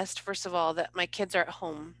blessed, first of all, that my kids are at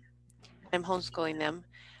home. I'm homeschooling them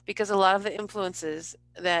because a lot of the influences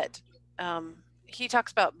that he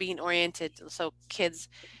talks about being oriented. So kids,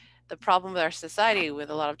 the problem with our society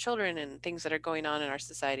with a lot of children and things that are going on in our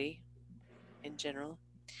society in general,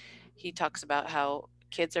 he talks about how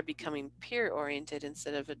kids are becoming peer oriented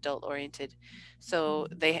instead of adult oriented. So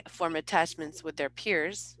they form attachments with their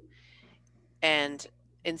peers, and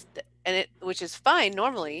it, which is fine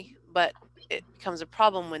normally, but it becomes a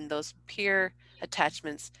problem when those peer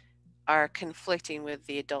attachments are conflicting with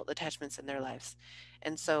the adult attachments in their lives.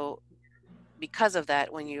 And so because of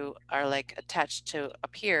that, when you are like attached to a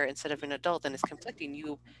peer instead of an adult and it's conflicting,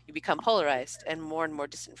 you become polarized and more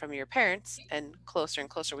distant from your parents and closer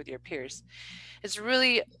with your peers. It's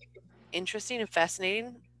really interesting and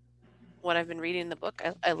fascinating what I've been reading in the book.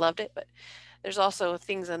 I loved it, but there's also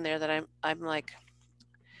things in there that I'm like,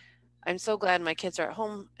 I'm so glad my kids are at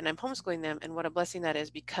home and I'm homeschooling them, and what a blessing that is,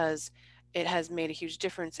 because it has made a huge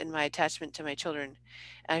difference in my attachment to my children.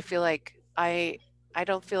 And I feel like I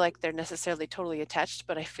don't feel like they're necessarily totally attached,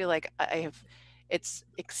 but I feel like it's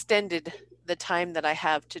extended the time that I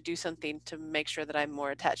have to do something to make sure that I'm more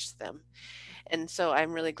attached to them. And so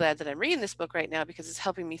I'm really glad that I'm reading this book right now, because it's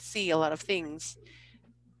helping me see a lot of things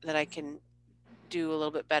that I can do a little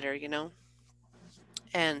bit better, you know?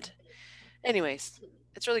 And anyways,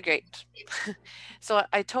 it's really great. So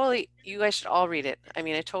I totally, you guys should all read it. I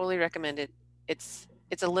mean, I totally recommend it. It's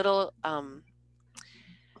a little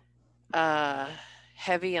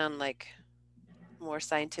heavy on like more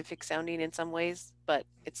scientific sounding in some ways, but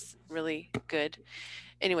it's really good.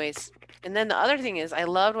 Anyways, and then the other thing is, I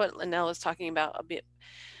loved what Linnell was talking about a bit.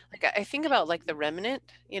 Like, I think about like the remnant,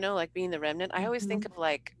 you know, like being the remnant. I always think of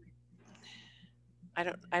like,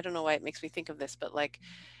 I don't know why it makes me think of this, but like,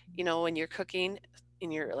 you know, when you're cooking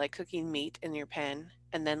and you're like cooking meat in your pan,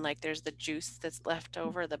 and then like there's the juice that's left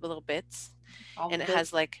over, the little bits, and it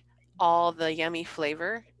has like all the yummy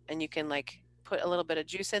flavor, and you can like put a little bit of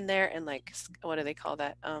juice in there and like, what do they call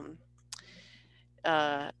that? I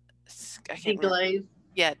can't remember. Deglaze.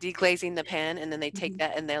 Yeah, deglazing the pan, and then they take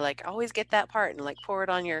that and they're like, always get that part and like pour it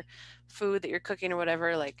on your food that you're cooking or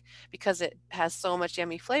whatever, like, because it has so much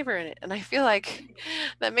yummy flavor in it. And I feel like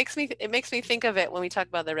that makes me think of it when we talk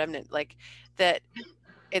about the remnant, like that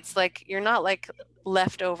it's like you're not like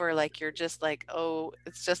left over, like you're just like, oh,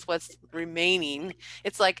 it's just what's remaining.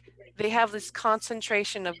 It's like they have this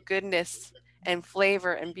concentration of goodness and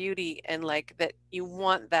flavor and beauty, and like that you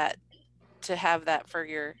want that to have that for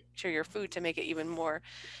your food to make it even more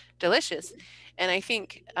delicious. And I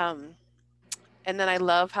think and then I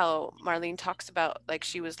love how Marlene talks about like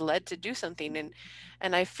she was led to do something,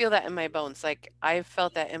 and I feel that in my bones. Like I've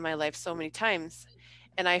felt that in my life so many times.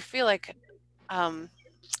 And I feel like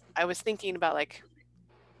I was thinking about like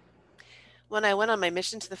when I went on my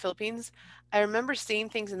mission to the Philippines, I remember seeing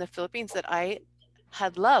things in the Philippines that I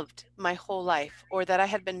had loved my whole life, or that I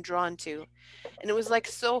had been drawn to. And it was like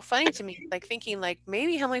so funny to me, like thinking like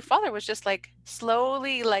maybe Heavenly Father was just like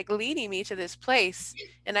slowly like leading me to this place,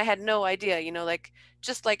 and I had no idea, you know, like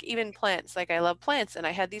just like even plants, like I love plants, and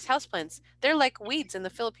I had these house plants. They're like weeds in the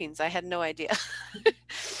Philippines. I had no idea.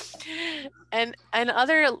 And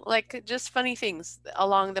other like just funny things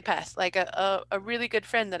along the path, like a really good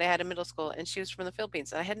friend that I had in middle school, and she was from the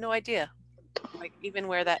Philippines, and I had no idea like even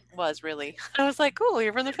where that was really. I was like, cool,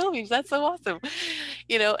 you're from the Philippines, that's so awesome.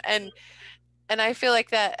 You know, and I feel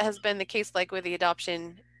like that has been the case like with the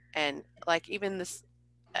adoption, and like even this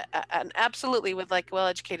and absolutely with like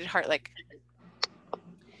well-educated heart, like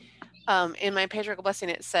in my patriarchal blessing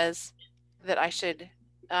it says that I should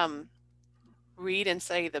read and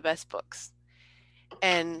study the best books.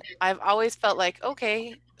 And I've always felt like,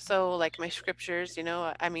 okay, so like my scriptures, you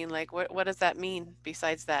know, I mean, like what does that mean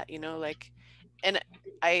besides that, you know, like, and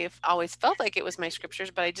I've always felt like it was my scriptures,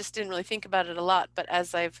 but I just didn't really think about it a lot. But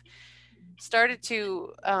as I've started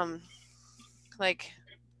to like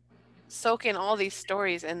soak in all these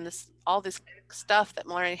stories and this all this stuff that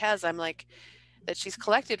Mallory has, I'm like, that she's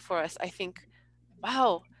collected for us, I think,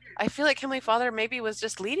 wow, I feel like Heavenly Father maybe was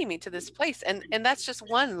just leading me to this place. And that's just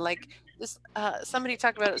one, like this, somebody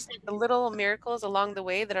talked about it, the little miracles along the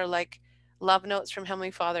way that are like love notes from Heavenly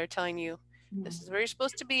Father telling you, this is where you're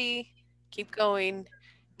supposed to be, keep going,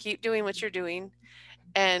 keep doing what you're doing.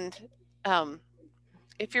 And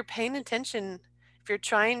if you're paying attention, if you're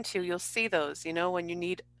trying to, you'll see those, you know, when you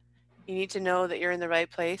need to know that you're in the right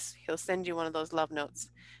place, he'll send you one of those love notes.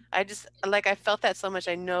 I just like, I felt that so much.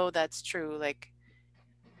 I know that's true. Like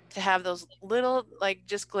to have those little like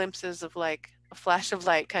just glimpses of like a flash of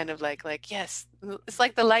light, kind of like yes, it's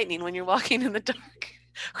like the lightning when you're walking in the dark.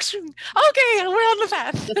 Okay, we're on the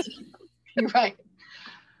path. You're right.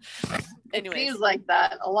 Anyways. It seems like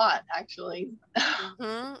that a lot, actually.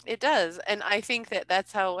 It does, and I think that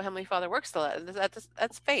that's how Heavenly Father works a lot.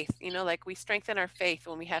 That's faith, you know, like we strengthen our faith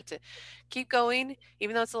when we have to keep going,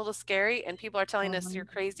 even though it's a little scary, and people are telling us you're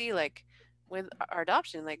crazy. Like with our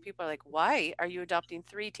adoption, like people are like, "Why are you adopting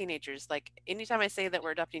 3 teenagers?" Like anytime I say that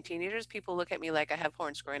we're adopting teenagers, people look at me like I have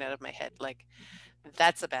horns growing out of my head. Like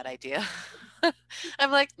that's a bad idea. I'm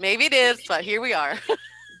like, maybe it is, but here we are.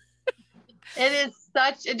 It is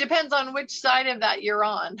such, it depends on which side of that you're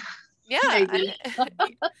on. Yeah.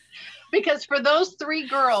 Because for those 3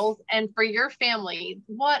 girls and for your family,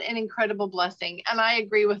 what an incredible blessing. And I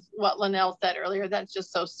agree with what Linnell said earlier. That's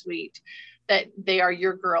just so sweet that they are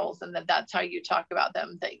your girls and that's how you talk about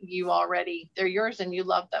them, that you already, they're yours and you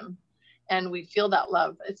love them. And we feel that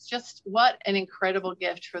love. It's just what an incredible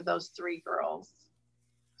gift for those 3 girls.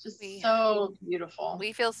 Just so beautiful.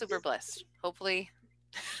 We feel super blessed. Hopefully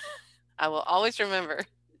I will always remember.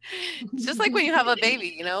 It's just like when you have a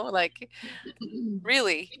baby, you know, like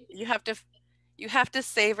really you have to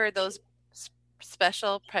savor those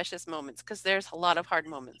special precious moments, because there's a lot of hard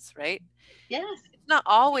moments, right? Yes. It's not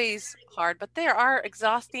always hard, but there are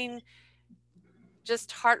exhausting,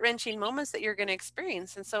 just heart-wrenching moments that you're going to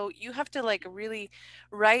experience, and so you have to like really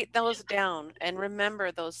write those down and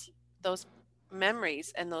remember those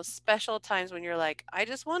memories and those special times when you're like, I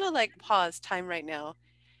just want to like pause time right now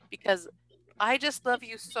because I just love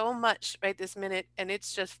you so much right this minute, and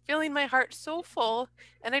it's just filling my heart so full,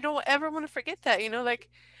 and I don't ever want to forget that, you know, like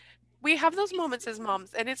we have those moments as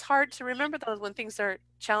moms, and it's hard to remember those when things are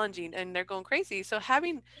challenging and they're going crazy. So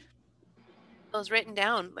having those written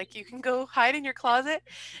down, like you can go hide in your closet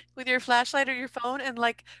with your flashlight or your phone and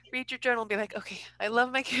like read your journal and be like, okay, I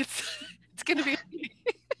love my kids. It's gonna be okay.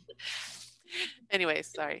 Anyways,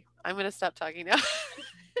 sorry, I'm gonna stop talking now.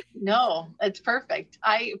 No, it's perfect.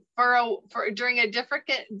 During a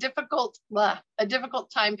difficult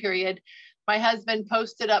time period, my husband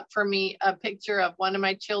posted up for me a picture of one of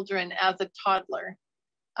my children as a toddler,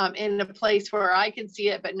 in a place where I could see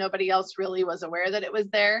it, but nobody else really was aware that it was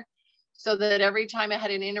there. So that every time I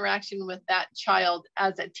had an interaction with that child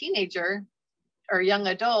as a teenager or young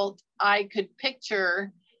adult, I could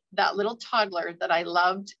picture that little toddler that I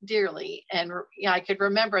loved dearly. And I could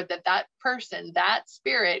remember that person, that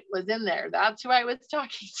spirit was in there. That's who I was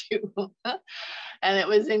talking to. And it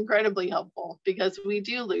was incredibly helpful, because we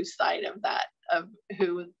do lose sight of that, of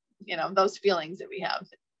who, you know, those feelings that we have.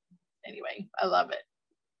 Anyway, I love it.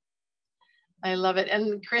 I love it.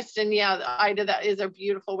 And Kristen, yeah, Ida, that is a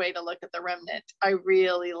beautiful way to look at the remnant. I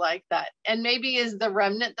really like that. And maybe is the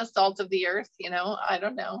remnant the salt of the earth? You know, I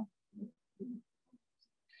don't know.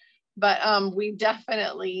 But we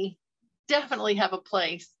definitely have a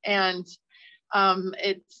place. And I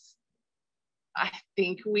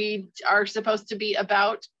think we are supposed to be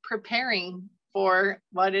about preparing for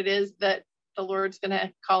what it is that the Lord's going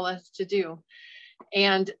to call us to do.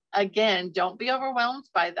 And again, don't be overwhelmed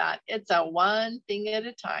by that. It's a one thing at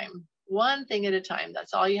a time. One thing at a time.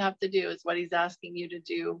 That's all you have to do is what he's asking you to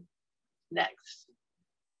do next.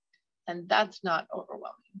 And that's not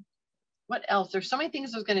overwhelming. What else? There's so many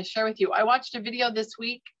things I was going to share with you. I watched a video this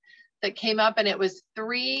week that came up, and it was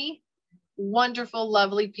 3 wonderful,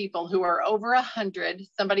 lovely people who are over 100.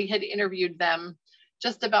 Somebody had interviewed them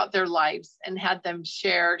just about their lives and had them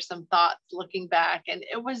share some thoughts looking back. And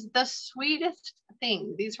it was the sweetest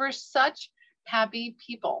thing. These were such happy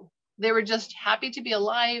people. They were just happy to be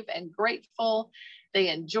alive and grateful. They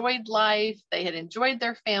enjoyed life. They had enjoyed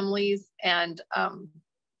their families. And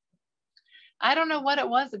I don't know what it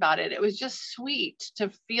was about it. It was just sweet to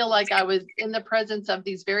feel like I was in the presence of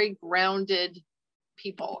these very grounded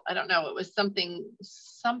people. I don't know. It was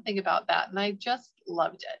something about that. And I just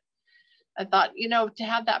loved it. I thought, you know, to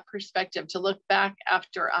have that perspective, to look back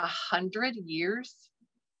after 100 years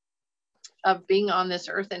of being on this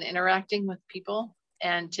earth and interacting with people,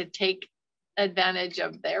 and to take advantage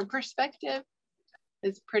of their perspective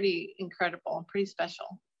is pretty incredible, pretty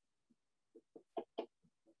special.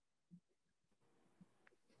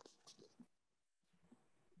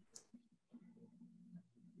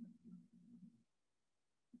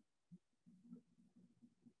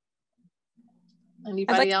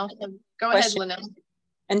 Anybody else? Go ahead, Lynette.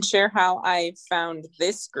 And share how I found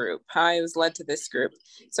this group, how I was led to this group.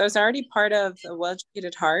 So I was already part of a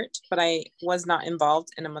Well-Educated Heart, but I was not involved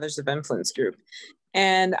in a Mothers of Influence group.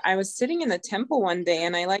 And I was sitting in the temple one day,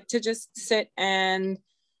 and I like to just sit and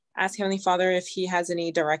ask Heavenly Father if he has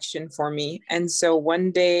any direction for me. And so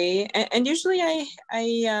one day, and usually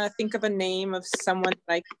I think of a name of someone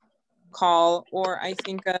that I call, or I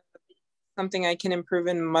think of something I can improve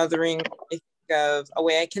in mothering, or I think of a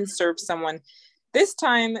way I can serve someone. This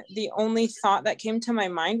time, the only thought that came to my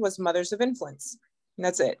mind was Mothers of Influence.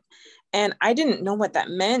 That's it. And I didn't know what that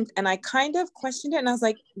meant. And I kind of questioned it. And I was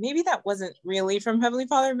like, maybe that wasn't really from Heavenly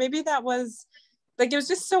Father. Maybe that was like, it was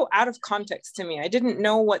just so out of context to me. I didn't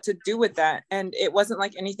know what to do with that. And it wasn't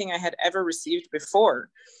like anything I had ever received before.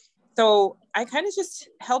 So I kind of just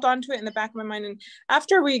held on to it in the back of my mind. And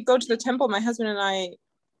after we go to the temple, my husband and I,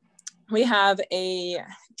 we have a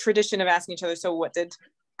tradition of asking each other, so what did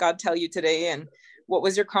God tell you today? And what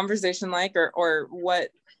was your conversation like? Or what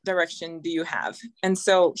direction do you have? And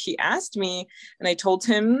so he asked me, and I told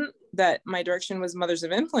him that my direction was Mothers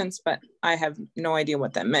of Influence, but I have no idea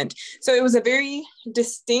what that meant. So it was a very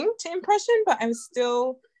distinct impression, but I was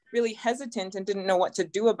still really hesitant and didn't know what to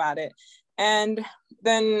do about it. And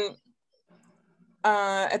then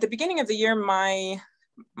at the beginning of the year, my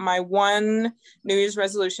one New Year's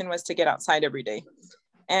resolution was to get outside every day.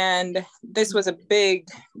 And this was a big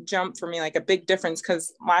jump for me, like a big difference,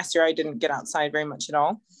 because last year I didn't get outside very much at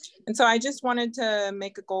all. And so I just wanted to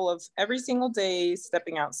make a goal of every single day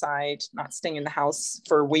stepping outside, not staying in the house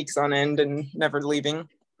for weeks on end and never leaving.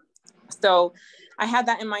 So I had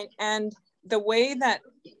that in mind. And the way that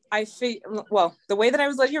the way that I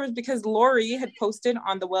was led here was because Lori had posted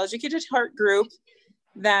on the Well-Educated Heart group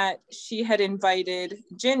that she had invited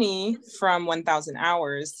Ginny from 1000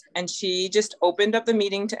 Hours, and she just opened up the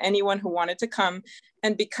meeting to anyone who wanted to come.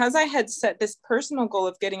 And because I had set this personal goal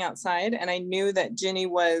of getting outside, and I knew that Ginny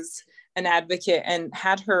was an advocate and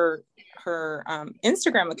had her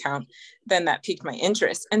Instagram account, then that piqued my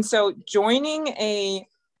interest. And so joining a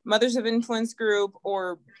Mothers of Influence group,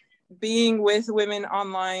 or being with women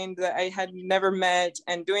online that I had never met,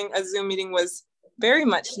 and doing a Zoom meeting was very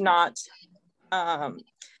much not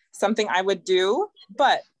something I would do.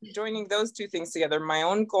 But joining those two things together, my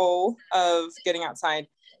own goal of getting outside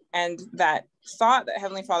and that thought that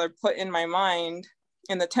Heavenly Father put in my mind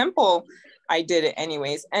in the temple, I did it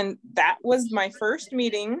anyways. And that was my first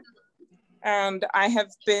meeting. And I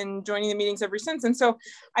have been joining the meetings ever since. And so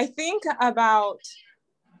I think about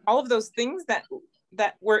all of those things that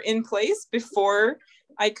were in place before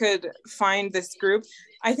I could find this group.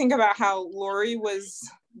 I think about how Lori was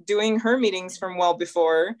doing her meetings from well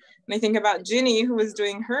before. And I think about Ginny, who was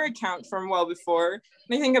doing her account from well before.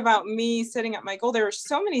 And I think about me setting up my goal. There were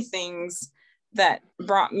so many things that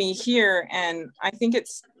brought me here. And I think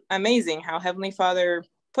it's amazing how Heavenly Father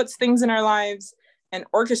puts things in our lives and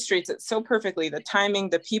orchestrates it so perfectly. The timing,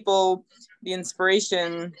 the people, the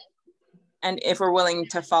inspiration. And if we're willing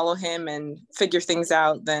to follow him and figure things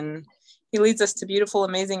out, then he leads us to beautiful,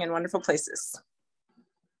 amazing, and wonderful places.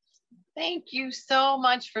 Thank you so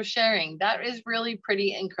much for sharing. That is really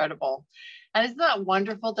pretty incredible. And isn't that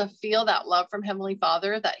wonderful to feel that love from Heavenly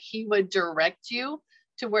Father, that he would direct you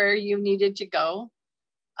to where you needed to go?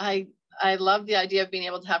 I I love the idea of being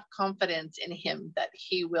able to have confidence in him that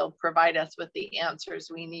he will provide us with the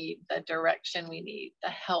answers we need, the direction we need, the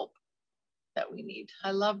help that we need.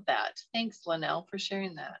 I love that. Thanks, Linnell, for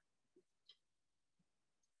sharing that.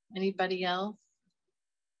 Anybody else?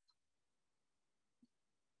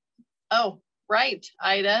 Oh, right,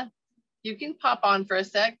 Ida. You can pop on for a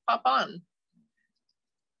sec. Pop on.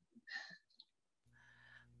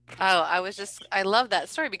 Oh, I love that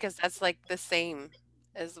story because that's like the same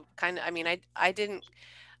as kind of, I mean, I didn't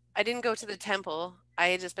go to the temple. I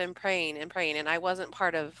had just been praying and praying, and I wasn't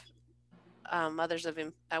part of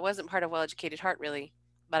I wasn't part of Well Educated Heart really,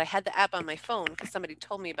 but I had the app on my phone because somebody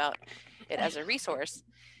told me about it as a resource.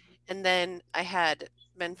 And then I had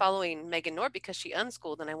been following Megan Nort because she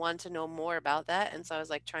unschooled, and I wanted to know more about that. And so I was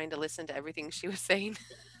like trying to listen to everything she was saying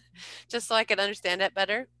just so I could understand it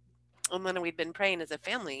better. And then we'd been praying as a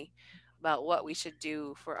family about what we should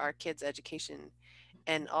do for our kids' education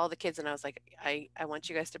and all the kids. And I was like, I want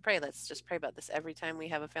you guys to pray. Let's just pray about this every time we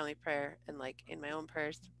have a family prayer and like in my own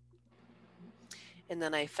prayers. And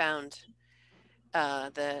then I found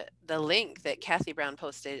the link that Kathy Brown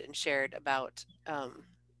posted and shared about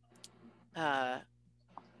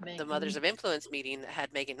the Mothers of Influence meeting that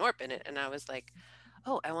had Megan Norp in it. And I was like,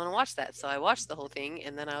 oh, I want to watch that. So I watched the whole thing.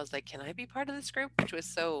 And then I was like, can I be part of this group? Which was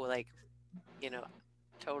so like, you know,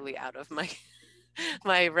 totally out of my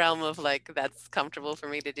my realm of like, that's comfortable for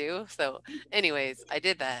me to do. So anyways, I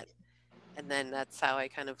did that. And then that's how I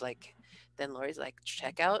kind of like, then Lori's like,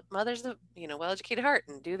 check out Mothers of, Well Educated Heart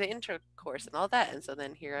and do the intro course and all that. And so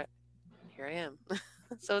then here I am.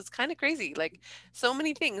 So it's kind of crazy. Like so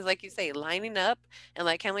many things, like you say, lining up. And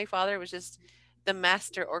like Heavenly Father was just the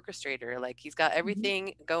master orchestrator. Like he's got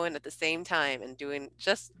everything going at the same time and doing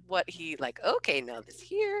just what he like, okay, now this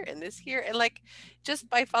here and this here. And like just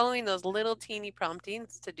by following those little teeny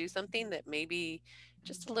promptings to do something that maybe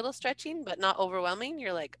just a little stretching, but not overwhelming,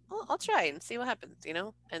 you're like, oh, I'll try and see what happens,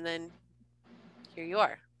 And then here you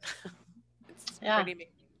are. It's pretty amazing.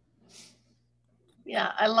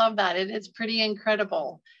 Yeah, I love that. It is pretty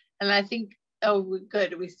incredible. And I think, oh,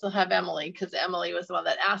 good. We still have Emily because Emily was the one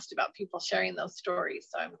that asked about people sharing those stories.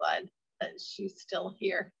 So I'm glad that she's still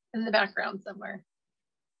here in the background somewhere.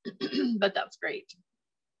 But that's great.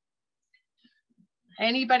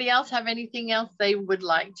 Anybody else have anything else they would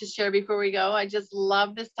like to share before we go? I just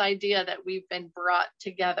love this idea that we've been brought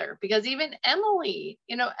together because even Emily,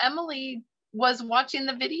 Emily was watching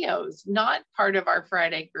the videos, not part of our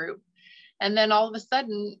Friday group. And then all of a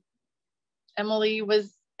sudden, Emily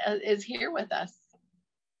is here with us.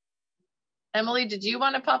 Emily, did you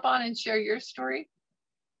want to pop on and share your story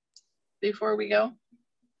before we go?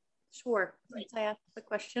 Sure. Since I asked the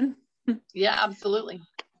question. Yeah, absolutely.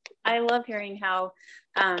 I love hearing how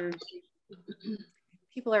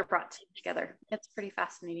people are brought together. It's pretty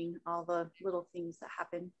fascinating, all the little things that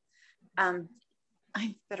happen.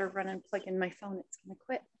 I better run and plug in my phone. It's going to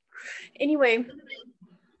quit. Anyway,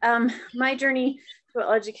 my journey to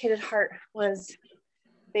Well Educated Heart was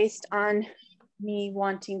based on me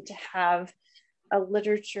wanting to have a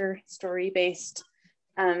literature story-based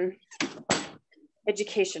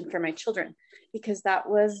education for my children, because that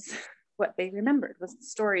was what they remembered, was the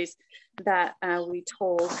stories that we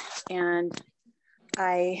told. And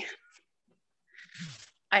I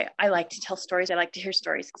like to tell stories. I like to hear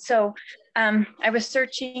stories. So I was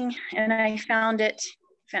searching and I found it,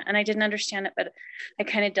 and I didn't understand it, but I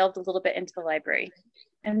kind of delved a little bit into the library.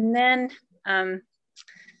 And then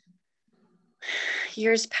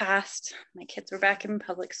years passed. My kids were back in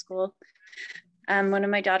public school. One of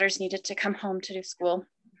my daughters needed to come home to do school.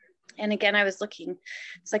 And again, I was looking,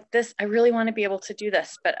 it's like this, I really want to be able to do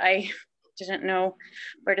this, but I didn't know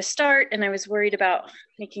where to start. And I was worried about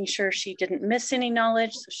making sure she didn't miss any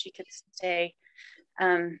knowledge so she could stay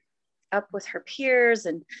up with her peers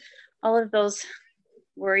and all of those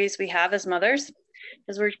worries we have as mothers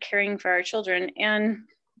as we're caring for our children. And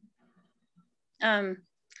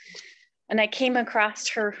I came across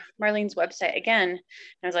Marlene's website again. And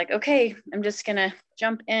I was like, okay, I'm just gonna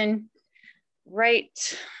jump in,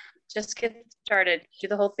 just get started, do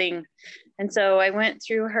the whole thing. And so I went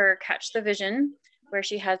through her Catch the Vision, where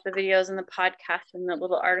she has the videos and the podcast and the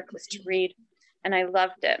little articles to read. And I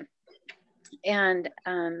loved it. And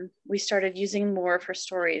we started using more of her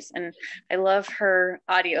stories. And I love her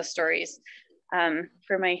audio stories.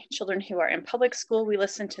 For my children who are in public school, we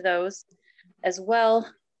listen to those as well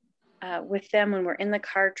with them when we're in the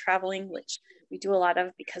car traveling, which we do a lot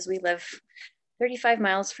of because we live 35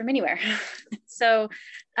 miles from anywhere. So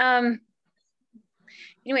anyway,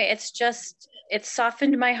 it's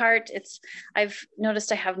softened my heart. I've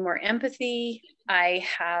noticed I have more empathy. I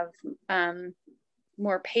have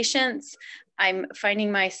more patience. I'm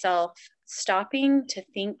finding myself stopping to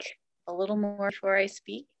think a little more before I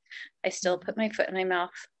speak. I still put my foot in my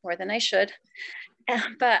mouth more than I should.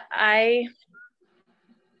 But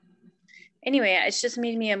anyway, it's just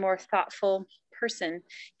made me a more thoughtful person.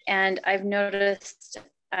 And I've noticed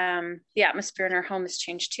the atmosphere in our home has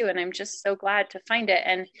changed too. And I'm just so glad to find it.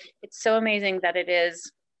 And it's so amazing that it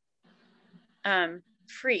is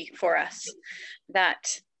free for us,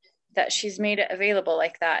 that she's made it available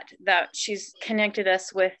like that, that she's connected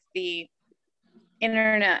us with the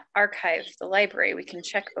Internet Archive, the library. We can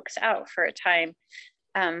check books out for a time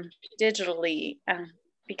digitally,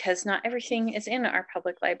 because not everything is in our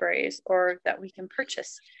public libraries or that we can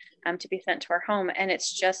purchase to be sent to our home. And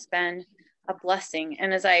it's just been a blessing.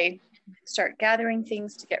 And as I start gathering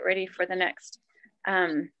things to get ready for the next,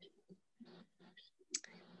 I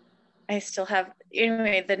still have,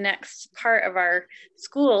 anyway, the next part of our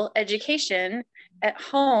school education at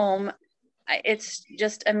home. It's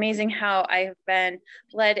just amazing how I've been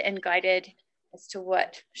led and guided as to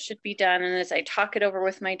what should be done. And as I talk it over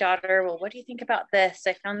with my daughter, well, what do you think about this?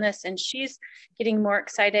 I found this, and she's getting more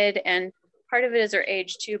excited. And part of it is her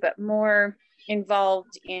age too, but more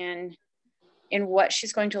involved in what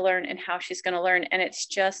she's going to learn and how she's going to learn. And it's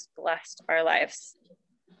just blessed our lives.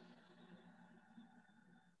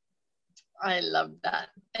 I love that.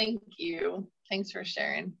 Thank you. Thanks for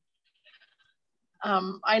sharing.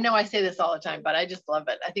 I know I say this all the time, but I just love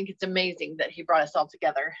it. I think it's amazing that he brought us all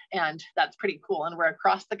together, and that's pretty cool. And we're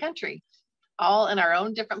across the country, all in our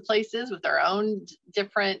own different places with our own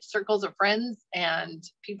different circles of friends and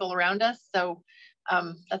people around us. So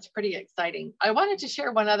that's pretty exciting. I wanted to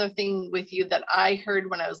share one other thing with you that I heard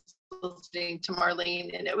when I was listening to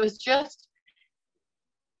Marlene, and it was just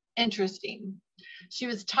interesting. She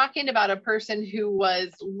was talking about a person who was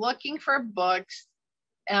looking for books,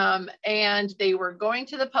 and they were going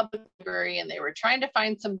to the public library and they were trying to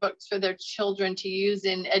find some books for their children to use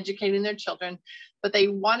in educating their children, but they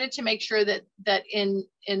wanted to make sure that in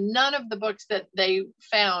none of the books that they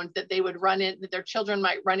found that they would that their children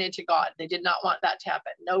might run into God. They did not want that to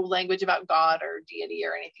happen. No language about God or deity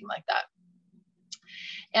or anything like that.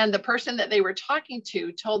 And the person that they were talking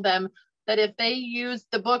to told them that if they used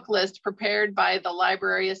the book list prepared by the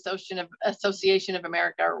Library Association of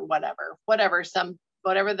America or whatever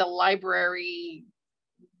the library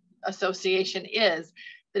association is,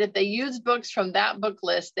 that if they used books from that book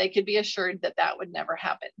list, they could be assured that that would never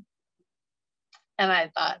happen. And I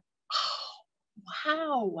thought, oh,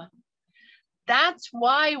 wow. That's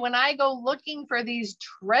why when I go looking for these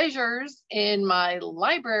treasures in my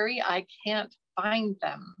library, I can't find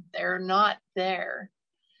them. They're not there.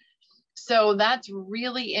 So that's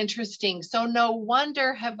really interesting. So no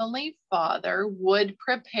wonder Heavenly Father would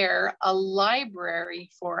prepare a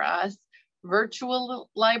library for us,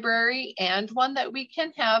 virtual library, and one that we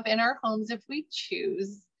can have in our homes if we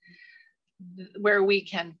choose, where we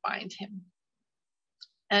can find him.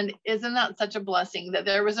 And isn't that such a blessing that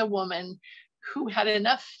there was a woman who had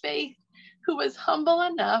enough faith, who was humble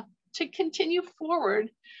enough to continue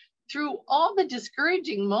forward through all the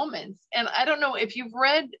discouraging moments. And I don't know if you've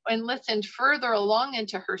read and listened further along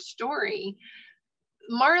into her story.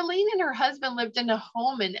 Marlene and her husband lived in a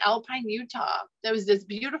home in Alpine, Utah. There was this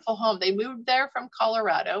beautiful home. They moved there from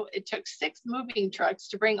Colorado. It took 6 moving trucks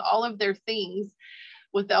to bring all of their things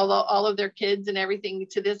with all of their kids and everything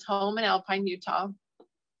to this home in Alpine, Utah.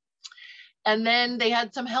 And then they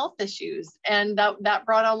had some health issues, and that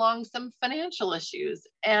brought along some financial issues.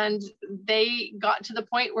 And they got to the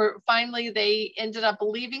point where finally they ended up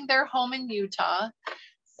leaving their home in Utah,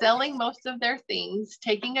 selling most of their things,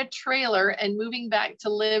 taking a trailer and moving back to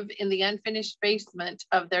live in the unfinished basement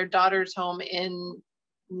of their daughter's home in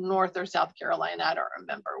North or South Carolina. I don't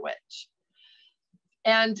remember which.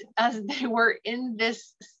 And as they were in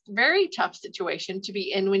this very tough situation to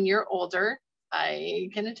be in when you're older, I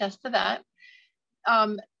can attest to that.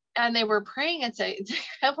 And they were praying and saying,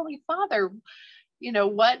 Heavenly Father,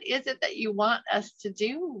 what is it that you want us to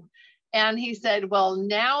do? And he said, well,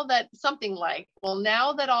 now that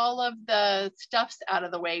all of the stuff's out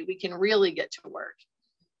of the way, we can really get to work.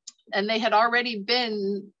 And they had already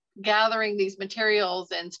been gathering these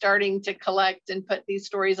materials and starting to collect and put these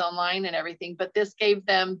stories online and everything. But this gave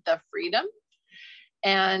them the freedom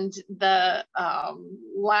and the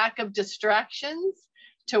lack of distractions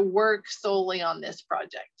to work solely on this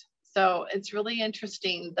project. So it's really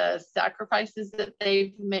interesting, the sacrifices that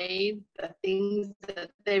they've made, the things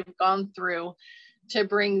that they've gone through to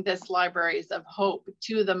bring this Libraries of Hope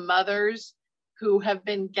to the mothers who have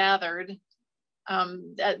been gathered,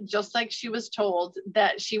 that just like she was told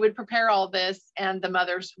that she would prepare all this and the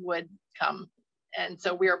mothers would come And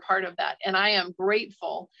so we are part of that. And I am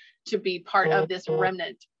grateful to be part of this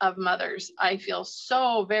remnant of mothers. I feel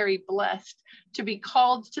so very blessed to be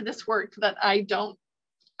called to this work that I don't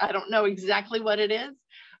know exactly what it is,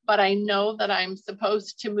 but I know that I'm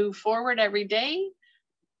supposed to move forward every day,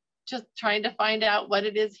 just trying to find out what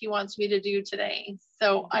it is he wants me to do today.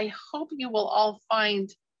 So I hope you will all find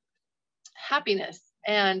happiness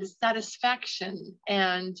and satisfaction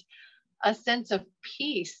and a sense of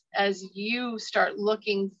peace as you start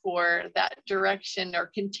looking for that direction,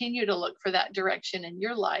 or continue to look for that direction in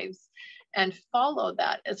your lives, and follow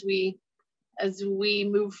that as we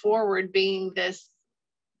move forward, being this,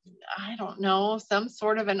 I don't know, some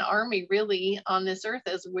sort of an army really on this earth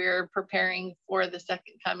as we're preparing for the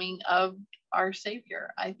second coming of our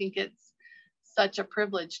Savior. I think it's such a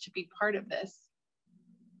privilege to be part of this.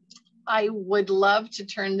 I would love to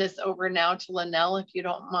turn this over now to Linnell, if you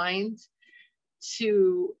don't mind,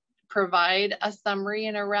 to provide a summary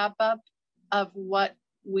and a wrap up of what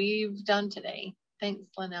we've done today. Thanks,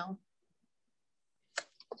 Linnell.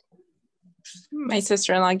 My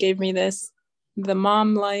sister-in-law gave me this. The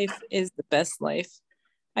mom life is the best life.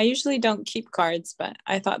 I usually don't keep cards, but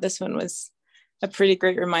I thought this one was a pretty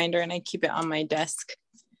great reminder, and I keep it on my desk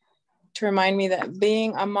to remind me that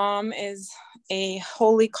being a mom is a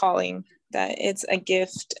holy calling, that it's a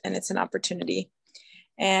gift and it's an opportunity.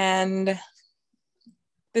 And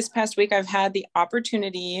this past week, I've had the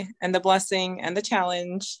opportunity and the blessing and the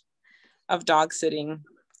challenge of dog sitting.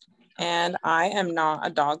 And I am not a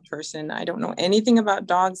dog person. I don't know anything about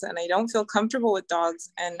dogs, and I don't feel comfortable with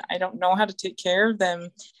dogs, and I don't know how to take care of them.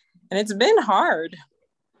 And it's been hard,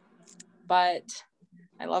 but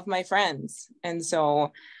I love my friends. And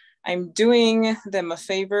so I'm doing them a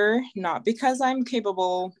favor, not because I'm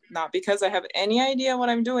capable, not because I have any idea what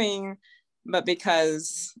I'm doing, but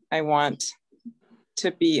because I want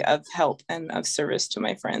to be of help and of service to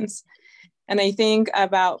my friends. And I think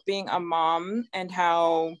about being a mom and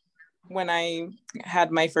how when I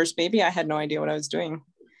had my first baby, I had no idea what I was doing,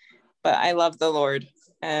 but I love the Lord,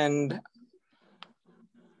 and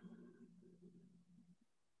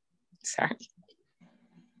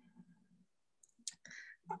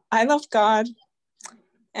I love God,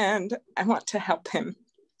 and I want to help him.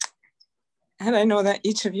 And I know that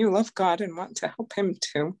each of you love God and want to help him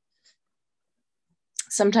too.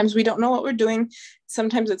 Sometimes we don't know what we're doing.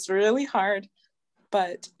 Sometimes it's really hard,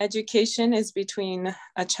 but education is between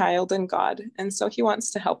a child and God. And so he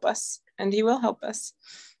wants to help us, and he will help us.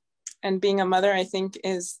 And being a mother, I think,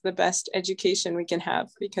 is the best education we can have,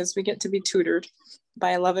 because we get to be tutored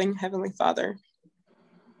by a loving Heavenly Father.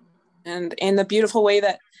 And in the beautiful way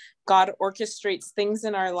that God orchestrates things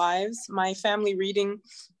in our lives, my family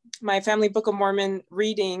Book of Mormon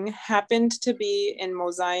reading happened to be in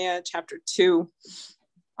Mosiah chapter 2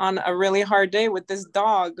 on a really hard day with this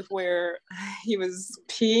dog, where he was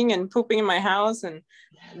peeing and pooping in my house, and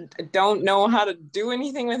I don't know how to do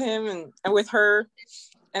anything with him and with her.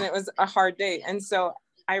 And it was a hard day. And so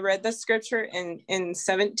I read the scripture in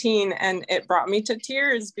 17, and it brought me to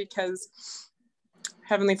tears, because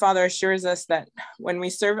Heavenly Father assures us that when we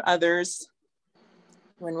serve others,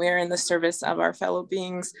 when we are in the service of our fellow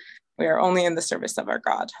beings, we are only in the service of our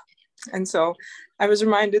God. And so I was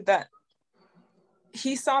reminded that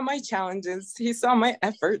he saw my challenges, he saw my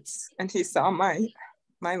efforts, and he saw my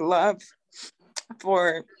love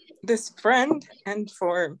for this friend and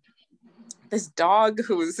for this dog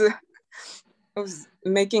who's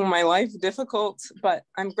making my life difficult. But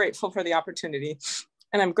I'm grateful for the opportunity,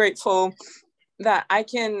 and I'm grateful that I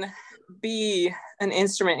can be an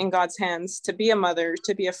instrument in God's hands, to be a mother,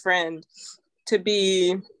 to be a friend, to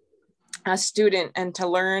be a student, and to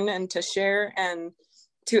learn and to share and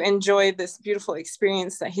to enjoy this beautiful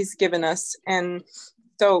experience that he's given us. And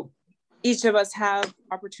so each of us have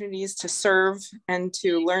opportunities to serve and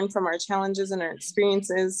to learn from our challenges and our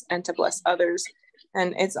experiences, and to bless others.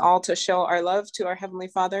 And it's all to show our love to our Heavenly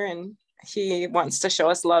Father, and he wants to show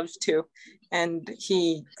us love too. And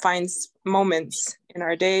he finds moments in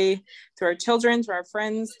our day, through our children, through our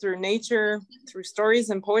friends, through nature, through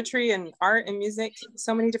stories and poetry and art and music,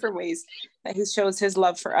 so many different ways that he shows his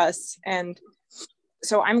love for us. And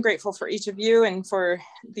so I'm grateful for each of you, and for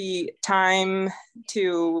the time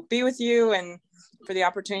to be with you, and for the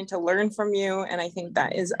opportunity to learn from you. And I think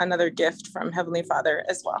that is another gift from Heavenly Father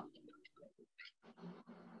as well.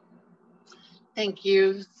 Thank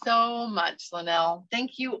you so much, Linnell.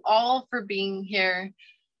 Thank you all for being here.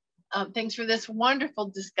 Thanks for this wonderful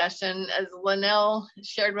discussion. As Linnell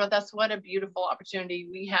shared with us, what a beautiful opportunity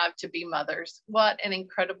we have to be mothers. What an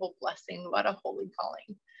incredible blessing. What a holy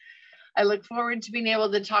calling. I look forward to being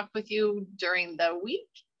able to talk with you during the week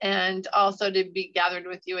and also to be gathered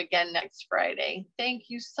with you again next Friday. Thank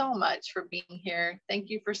you so much for being here. Thank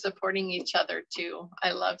you for supporting each other too.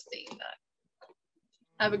 I love seeing that.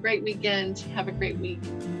 Have a great weekend. Have a great week.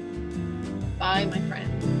 Bye, my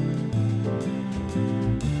friends.